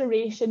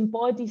 restoration,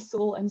 body,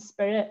 soul, and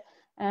spirit.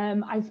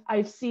 I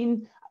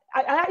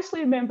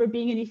actually remember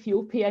being in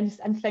Ethiopia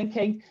and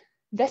thinking,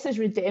 this is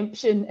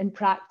redemption in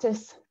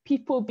practice.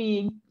 People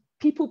being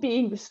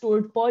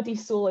restored, body,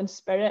 soul, and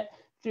spirit,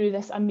 through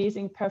this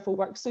amazing, powerful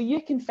work. So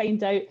you can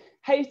find out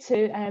how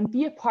to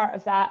be a part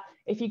of that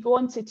if you go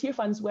onto Tear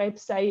Fund's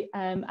website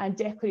and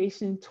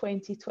Declaration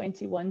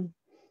 2021.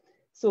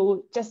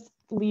 So just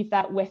leave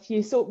that with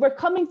you. So we're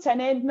coming to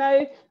an end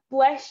now.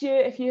 Bless you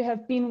if you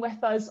have been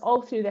with us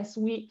all through this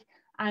week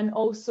and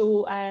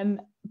also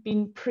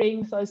been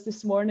praying with us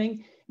this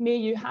morning. May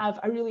you have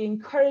a really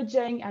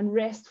encouraging and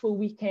restful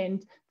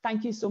weekend.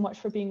 Thank you so much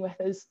for being with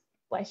us.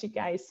 Bless you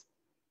guys.